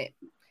 Second,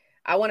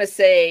 I want to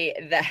say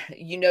that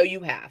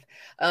you have.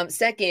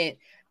 Second,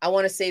 I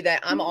want to say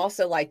that I'm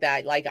also like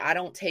that. Like, I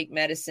don't take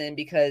medicine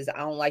because I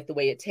don't like the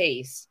way it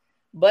tastes.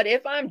 But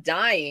if I'm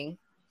dying,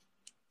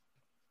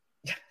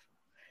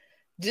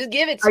 just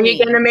give it to me. Are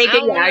you going to make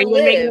it? Yeah, are you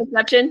going to make an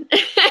exception?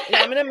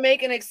 I'm going to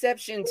make an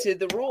exception to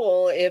the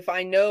rule if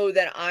I know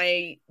that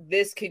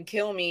this can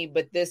kill me,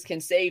 but this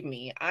can save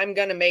me. I'm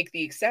going to make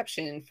the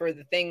exception for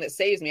the thing that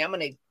saves me. I'm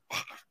going to,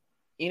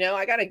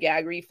 I got a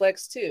gag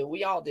reflex too.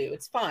 We all do.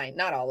 It's fine.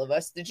 Not all of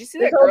us. Did you see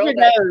that girl? Hold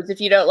your nose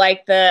if you don't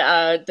like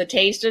the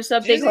taste of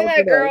something. Did you see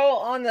that girl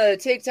on the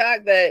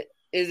TikTok that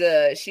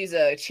she's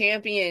a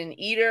champion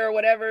eater or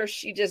whatever?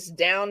 She just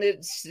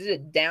she's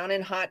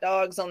downing hot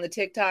dogs on the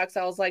TikToks.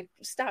 I was like,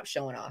 stop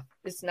showing off.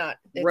 It's not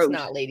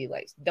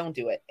ladylike. Don't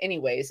do it.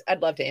 Anyways,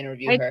 I'd love to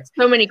interview her.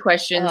 So many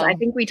questions. I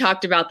think we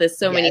talked about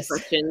this. Many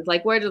questions.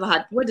 Like, what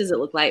does it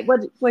look like?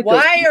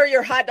 Why are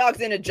your hot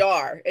dogs in a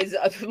jar? Is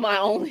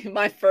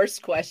my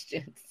first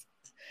question.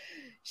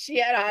 She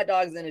had hot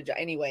dogs in a jar.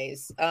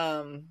 Anyways,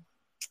 I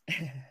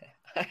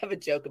have a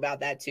joke about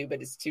that too,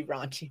 but it's too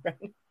raunchy right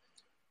now.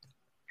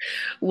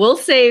 We'll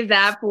save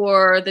that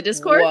for the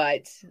Discord.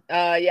 What?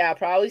 Yeah,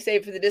 probably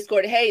save it for the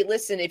Discord. Hey,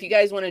 listen, if you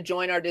guys want to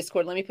join our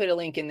Discord, let me put a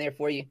link in there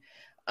for you.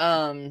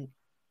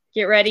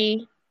 Get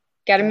ready.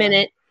 Got a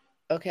minute.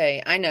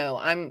 Okay, I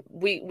know.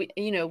 We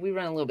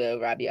run a little bit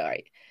over. I'll be all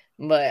right.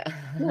 But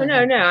no,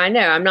 I know.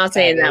 I'm not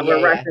saying that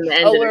we're rushing the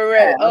end. Oh, we're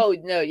ready. Oh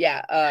no,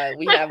 yeah.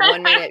 We have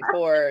 1 minute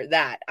for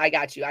that. I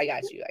got you.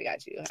 I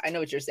know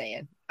what you're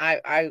saying.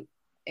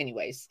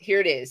 Anyways,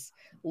 here it is.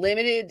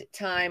 Limited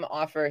time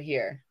offer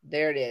here.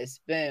 There it is.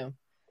 Boom.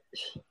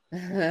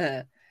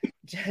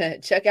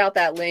 check out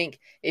that link.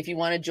 If you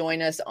want to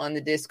join us on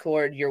the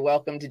Discord, you're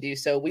welcome to do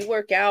so. We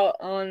work out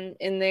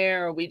in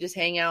there, or we just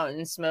hang out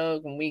and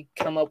smoke, and we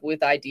come up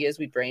with ideas.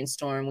 We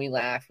brainstorm, we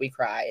laugh, we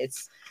cry.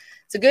 It's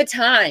a good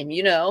time,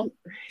 you know.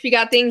 If you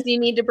got things you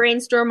need to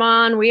brainstorm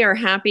on, we are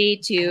happy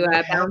to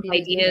bounce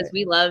ideas.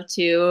 We love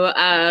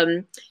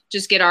to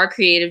just get our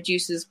creative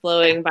juices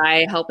flowing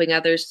by helping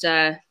others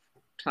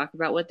talk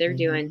about what they're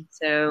doing.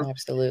 So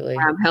absolutely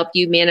help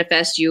you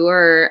manifest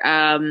your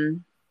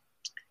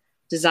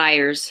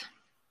desires.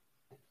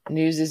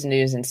 News is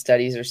news and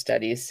studies are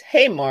studies.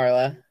 Hey,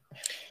 Marla.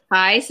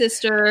 Hi,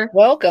 sister.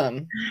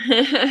 Welcome.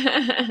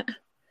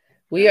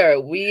 We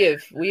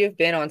have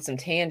been on some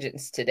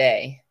tangents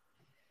today.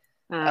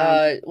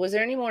 Was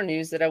there any more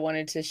news that I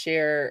wanted to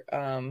share?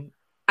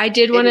 I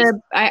did want to.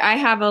 I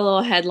have a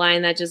little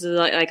headline that just is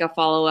like a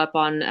follow up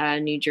on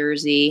New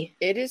Jersey.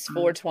 It is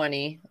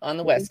 420 on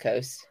the West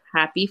Coast.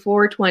 Happy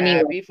 420.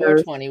 Happy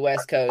 420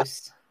 West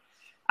Coast.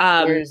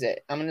 Where is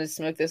it? I'm gonna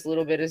smoke this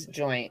little bit of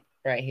joint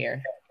right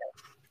here.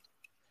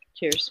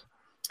 Cheers.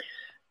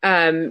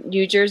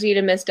 New Jersey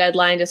to miss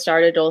deadline to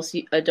start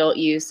adult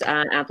use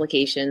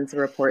applications. The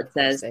report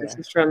says this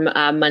is from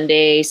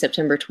Monday,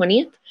 September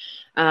 20th.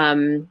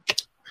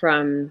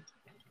 From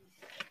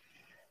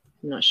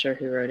I'm not sure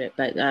who wrote it,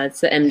 but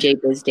it's the MJ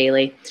Biz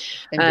Daily.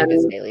 MJ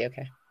Biz Daily,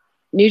 okay.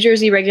 New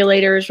Jersey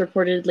regulators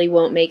reportedly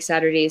won't make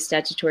Saturday's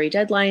statutory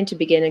deadline to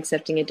begin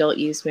accepting adult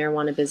use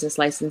marijuana business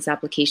license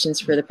applications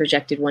for the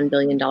projected $1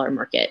 billion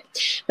market.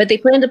 But they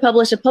plan to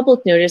publish a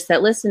public notice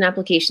that lists an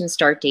application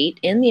start date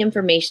and the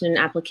information an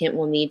applicant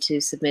will need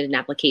to submit an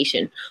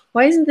application.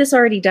 Why isn't this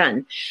already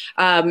done?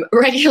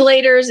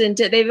 Regulators, and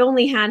they've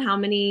only had how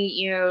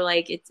many,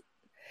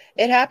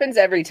 it happens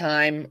every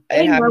time.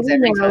 It happens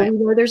every time.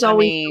 There's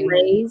always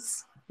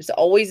delays. There's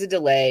always a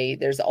delay.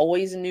 There's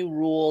always a new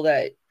rule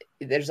that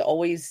there's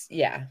always,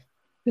 yeah.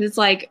 But it's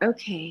like,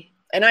 okay.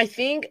 And I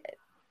think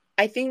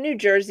New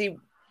Jersey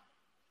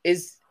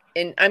is,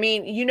 and I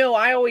mean,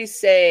 I always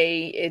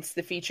say it's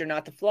the feature,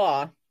 not the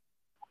flaw.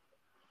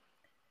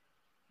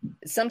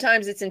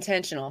 Sometimes it's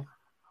intentional.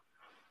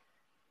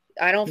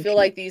 I don't feel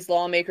like these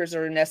lawmakers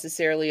are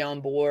necessarily on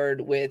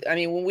board with, I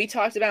mean, when we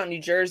talked about New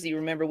Jersey,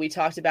 remember we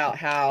talked about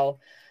how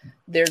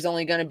there's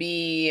only going to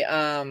be,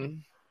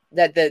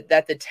 that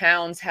the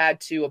towns had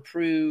to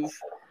approve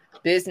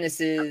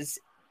businesses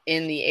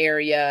in the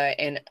area,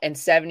 and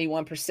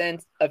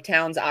 71% of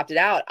towns opted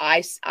out.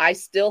 I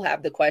still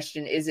have the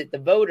question, is it the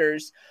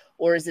voters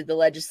or is it the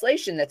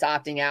legislation that's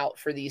opting out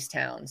for these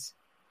towns?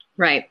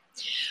 Right.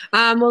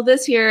 Well,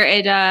 this year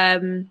it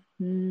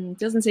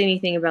doesn't say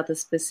anything about the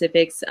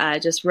specifics.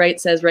 Just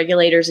says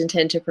regulators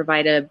intend to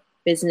provide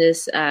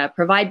businesses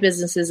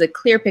a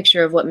clear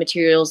picture of what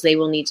materials they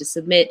will need to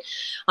submit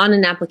on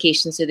an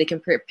application so they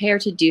can prepare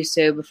to do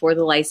so before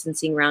the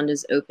licensing round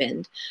is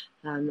opened.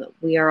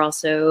 We are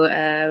also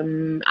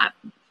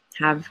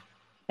have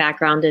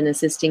background in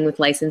assisting with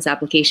license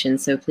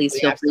applications, so please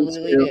feel free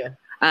to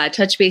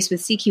touch base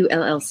with CQ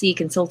LLC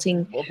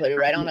Consulting. We'll put it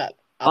right on up.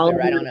 I'll put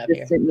it right on up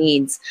here.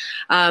 Needs.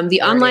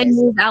 The online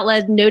news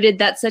outlet noted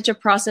that such a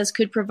process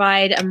could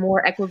provide a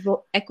more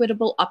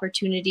equitable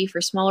opportunity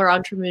for smaller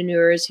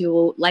entrepreneurs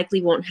who likely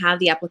won't have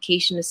the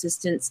application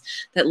assistance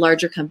that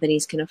larger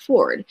companies can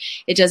afford.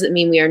 It doesn't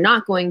mean we are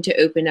not going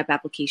to open up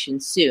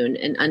applications soon,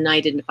 an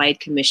unidentified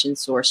commission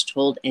source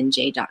told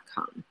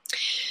NJ.com.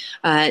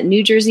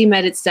 New Jersey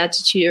met its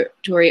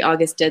statutory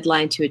August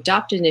deadline to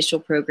adopt initial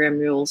program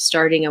rules,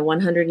 starting a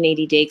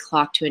 180-day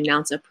clock to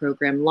announce a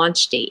program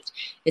launch date.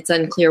 It's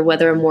unclear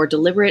whether a more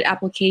deliberate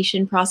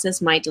application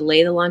process might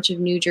delay the launch of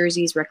New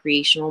Jersey's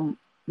recreational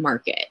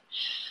market.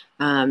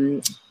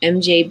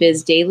 MJ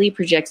Biz Daily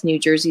projects New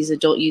Jersey's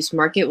adult use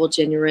market will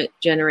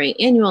generate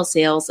annual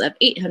sales of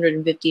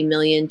 $850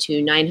 million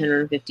to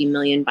 $950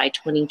 million by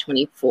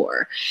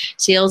 2024.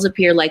 Sales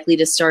appear likely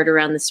to start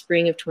around the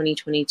spring of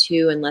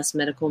 2022 unless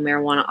medical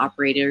marijuana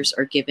operators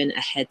are given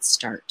a head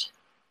start.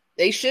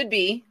 They should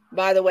be,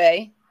 by the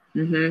way.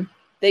 Mm-hmm.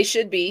 They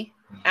should be.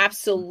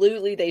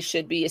 Absolutely, they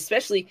should be.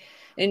 Especially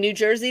in New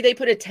Jersey, they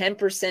put a 10%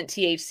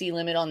 THC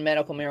limit on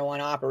medical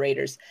marijuana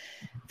operators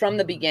from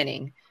the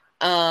beginning.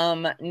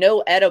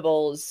 No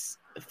edibles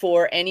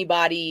for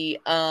anybody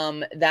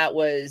that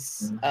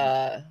was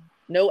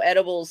no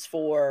edibles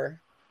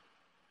for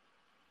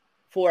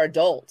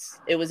adults.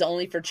 It was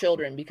only for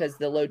children because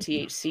the low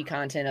THC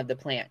content of the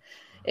plant.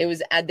 It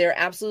was they're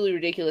absolutely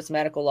ridiculous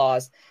medical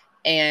laws,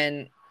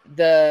 and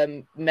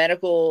the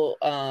medical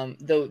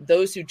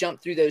those who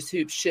jump through those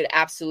hoops should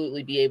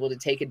absolutely be able to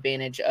take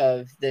advantage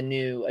of the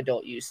new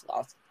adult use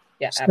laws.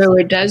 Yeah, absolutely. So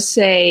it does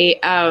say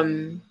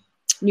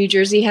New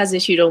Jersey has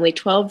issued only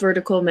 12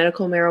 vertical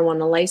medical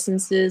marijuana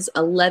licenses,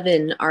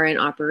 11 are in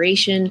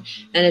operation,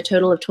 and a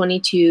total of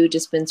 22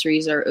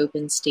 dispensaries are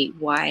open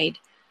statewide.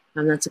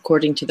 That's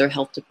according to their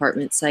health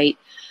department site.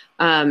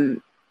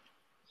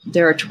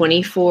 There are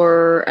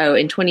 24.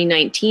 In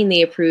 2019,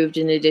 they approved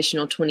an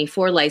additional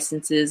 24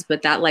 licenses,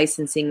 but that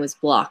licensing was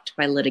blocked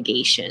by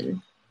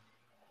litigation.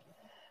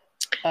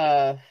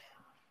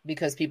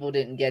 Because people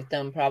didn't get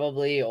them,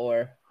 probably,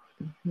 or...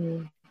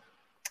 Mm-hmm.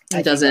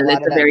 It doesn't.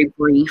 It's a very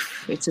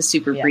brief. It's a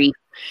super brief.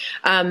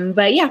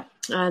 But yeah,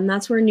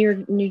 that's where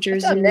New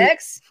Jersey. What's up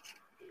next?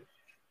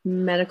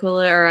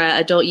 Medical or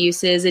adult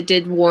uses. It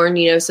did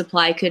warn,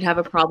 supply could have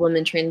a problem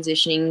in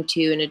transitioning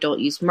to an adult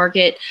use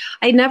market.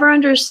 I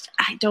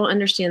don't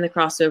understand the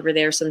crossover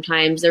there.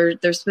 Sometimes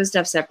they're supposed to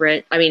have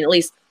separate. I mean, at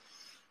least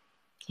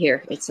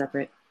here it's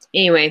separate.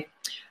 Anyway,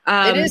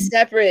 it is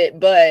separate,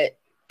 but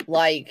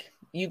like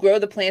you grow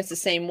the plants the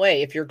same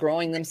way. If you're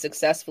growing them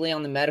successfully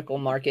on the medical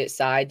market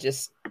side,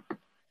 just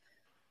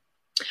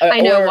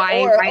I know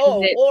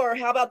or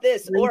how about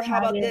this? Or how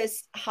about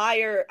this?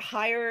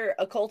 Hire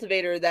a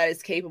cultivator that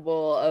is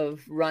capable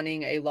of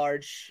running a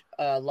large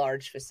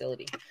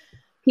facility.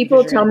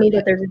 People tell me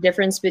that there's a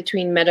difference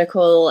between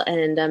medical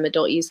and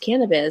adult use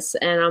cannabis,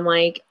 and I'm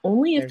like,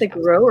 only if the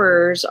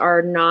growers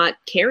are not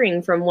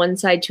caring from one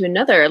side to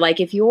another. Like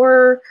if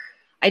you're,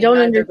 I don't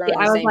understand.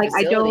 I was like,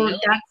 facility.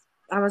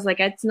 I was like,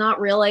 it's not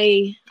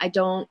really. I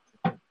don't.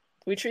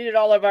 We treated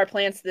all of our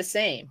plants the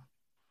same.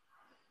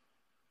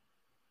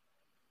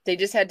 They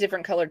just had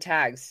different colored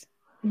tags.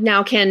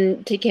 Now,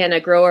 can a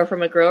grower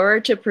from a grower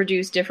to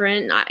produce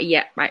different?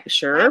 Yeah, right,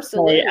 sure.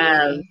 Absolutely.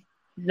 But,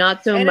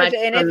 not so much.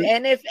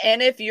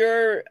 If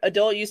your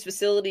adult use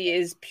facility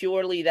is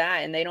purely that,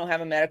 and they don't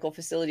have a medical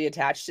facility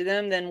attached to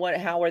them, then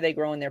how are they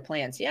growing their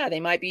plants? Yeah,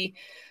 they might be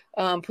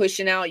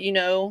pushing out,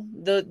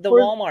 the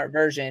Walmart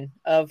version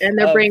of, and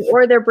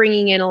they're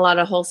bringing in a lot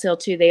of wholesale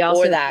too. They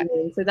also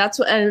so that's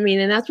what I mean,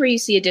 and that's where you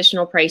see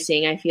additional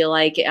pricing. I feel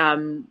like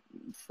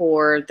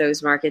for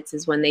those markets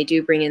is when they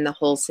do bring in the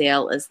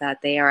wholesale, is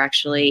that they are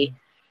actually,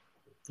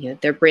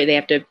 they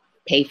have to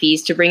pay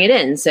fees to bring it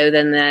in. So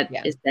then that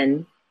is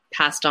then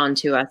passed on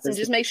to us. So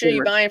just make sure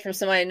you're buying from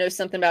somebody who knows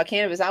something about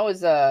cannabis. I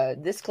was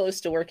this close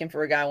to working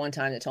for a guy one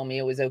time that told me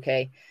it was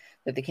okay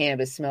that the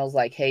cannabis smells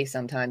like hay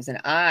sometimes,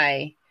 and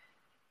I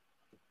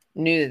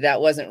knew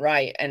that wasn't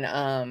right. And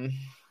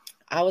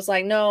I was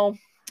like, no,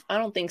 I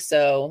don't think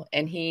so.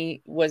 And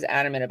he was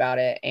adamant about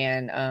it.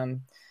 And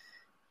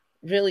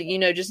really,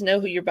 just know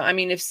who you're buying. I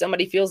mean, if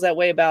somebody feels that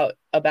way about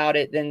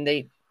it, then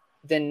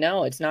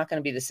no, it's not going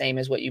to be the same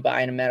as what you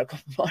buy in a medical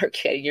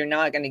market. You're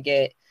not going to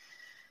get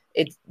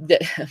it.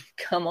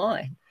 Come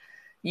on.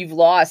 You've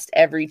lost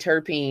every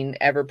terpene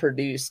ever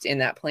produced in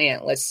that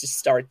plant. Let's just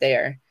start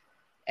there.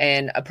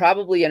 And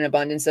probably an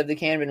abundance of the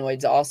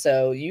cannabinoids.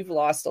 Also, you've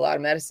lost a lot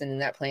of medicine in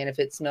that plant if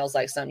it smells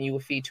like something you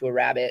would feed to a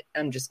rabbit.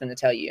 I'm just going to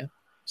tell you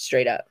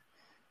straight up.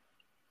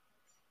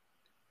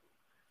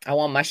 I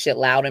want my shit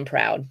loud and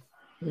proud.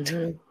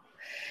 Mm-hmm.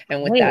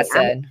 And with that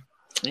said,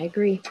 I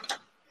agree.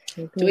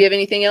 Do we have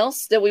anything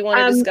else that we want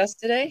to discuss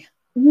today?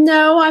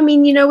 No, I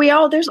mean,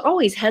 there's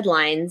always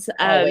headlines.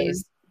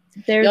 Always.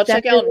 Y'all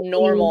check out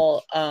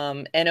Normal,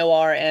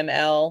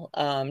 NORML.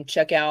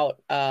 Check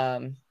out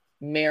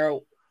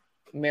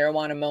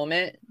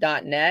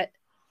marijuanamoment.net.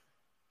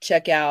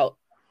 Check out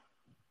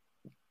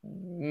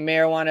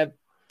Marijuana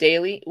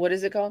Daily. What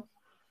is it called?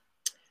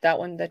 That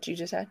one that you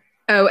just had?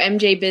 Oh,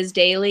 MJ Biz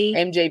Daily.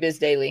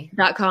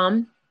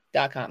 MJBizDaily.com.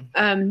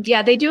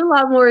 Yeah, they do a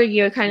lot more,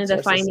 kind of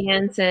the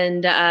finance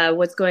and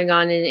what's going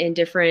on in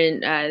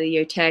different,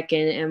 tech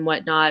and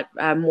whatnot,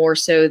 more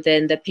so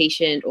than the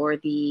patient or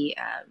the,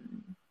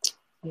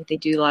 they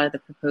do a lot of the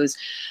proposed.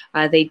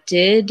 They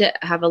did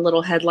have a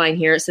little headline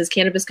here. It says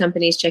cannabis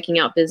companies checking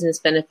out business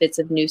benefits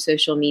of new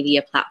social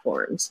media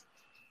platforms.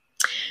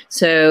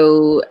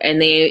 So,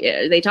 and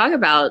they talk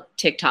about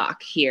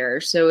TikTok here.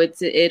 So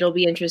it'll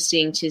be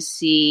interesting to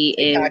see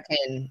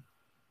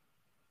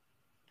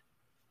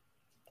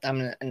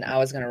I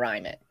was going to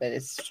rhyme it, but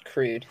it's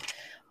crude.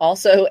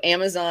 Also,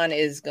 Amazon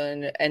is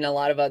and a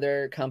lot of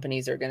other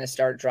companies are going to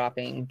start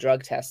dropping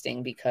drug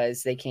testing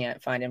because they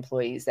can't find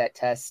employees that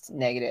test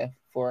negative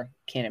for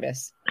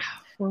cannabis.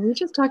 Were we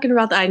just talking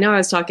about that? I know I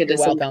was talking to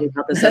somebody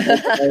about this.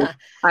 The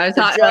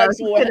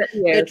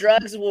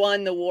drugs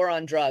won the war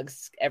on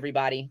drugs,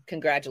 everybody.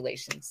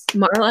 Congratulations.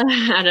 Marla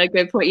had a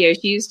good point. Yeah,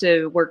 she used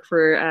to work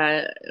for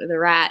the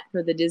Rat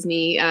for the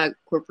Disney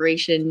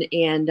Corporation.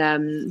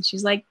 And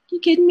she's like,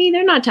 you kidding me?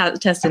 They're not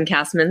testing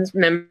cast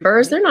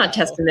members. They're not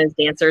testing those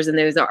dancers and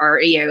those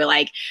are,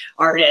 like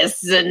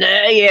artists. And,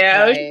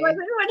 right. She's like,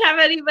 they don't have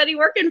anybody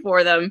working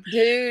for them.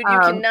 Dude, you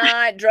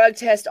cannot drug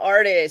test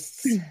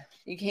artists.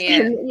 You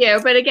can.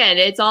 But again,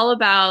 it's all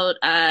about,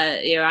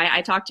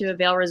 I talked to a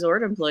Vail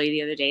Resort employee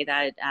the other day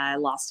that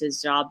lost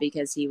his job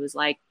because he was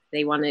like,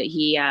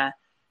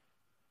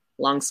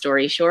 long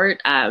story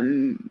short,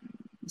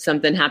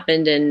 something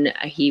happened and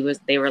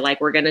they were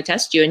like, we're going to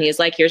test you. And he's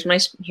like, here's my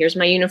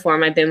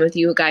uniform. I've been with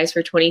you guys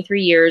for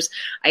 23 years.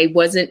 I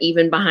wasn't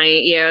even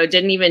behind,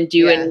 didn't even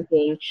do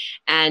anything.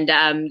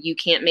 And you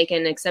can't make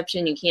an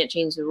exception. You can't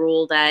change the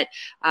rule that,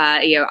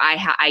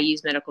 I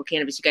use medical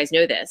cannabis. You guys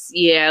know this,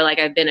 like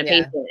I've been a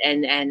patient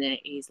and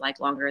he's like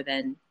longer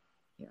than,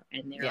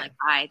 and they're like,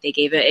 they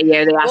gave it, they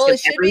asked well,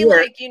 it should be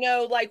year.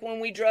 Like when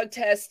we drug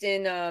test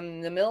in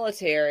the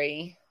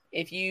military,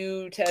 if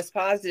you test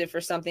positive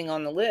for something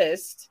on the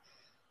list,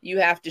 you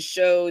have to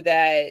show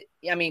that,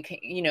 I mean,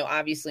 you know,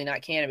 obviously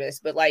not cannabis,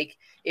 but like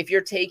if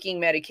you're taking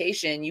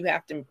medication, you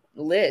have to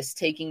list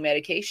taking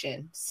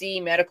medication,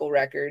 see medical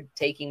record,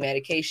 taking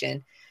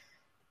medication.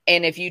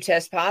 And if you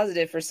test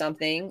positive for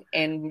something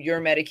and your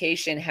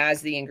medication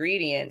has the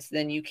ingredients,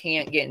 then you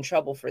can't get in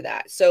trouble for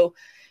that. So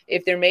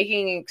if they're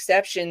making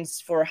exceptions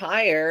for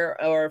hire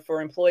or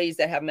for employees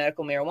that have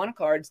medical marijuana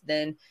cards,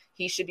 then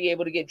he should be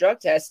able to get drug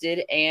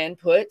tested and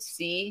put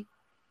C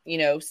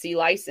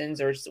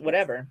license or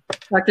whatever.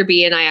 Dr.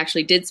 B and I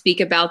actually did speak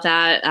about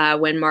that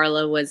when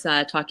Marla was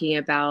talking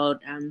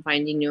about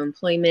finding new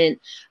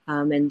employment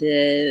and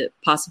the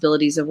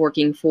possibilities of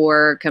working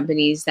for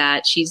companies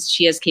that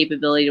she has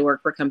capability to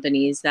work for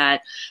companies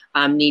that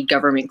need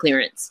government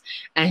clearance.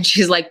 And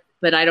she's like,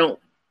 but I don't,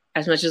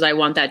 as much as I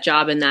want that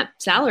job and that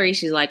salary,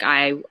 she's like,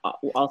 I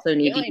also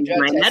need to use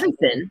my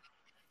medicine.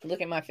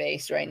 Look at my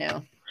face right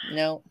now.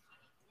 No,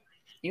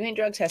 you ain't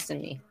drug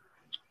testing me.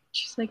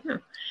 She's like, no.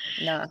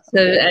 Nah. So,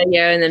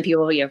 and then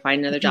people,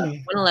 find another job.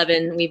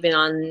 111, we've been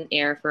on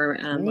air for...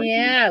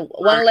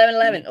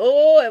 111.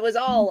 Oh, it was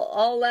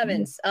all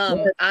 11s.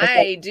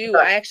 I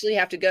actually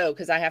have to go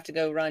because I have to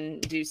go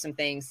do some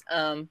things.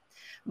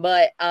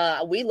 But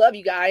we love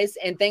you guys.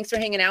 And thanks for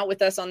hanging out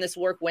with us on this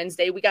Work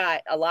Wednesday. We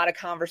got a lot of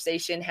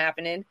conversation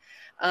happening.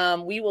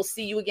 We will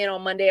see you again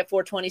on Monday at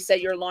 4:20.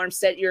 Set your alarm,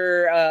 set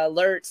your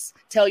alerts,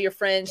 tell your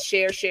friends,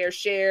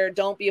 share.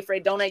 Don't be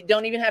afraid. Don't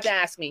even have to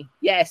ask me.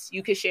 Yes,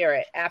 you can share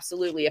it.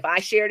 Absolutely. If I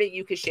shared it,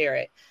 you could share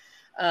it.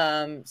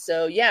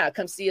 So yeah,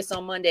 come see us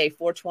on Monday,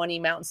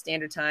 4:20 Mountain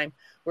Standard Time.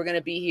 We're going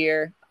to be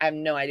here. I have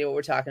no idea what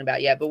we're talking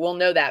about yet, but we'll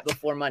know that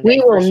before Monday.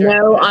 We will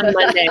know on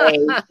Monday.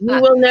 We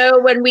will know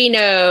when we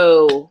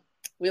know.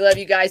 We love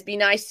you guys. Be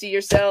nice to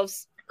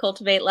yourselves.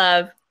 Cultivate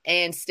love.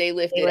 And stay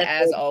lifted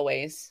as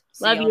always.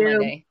 See you on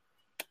Monday.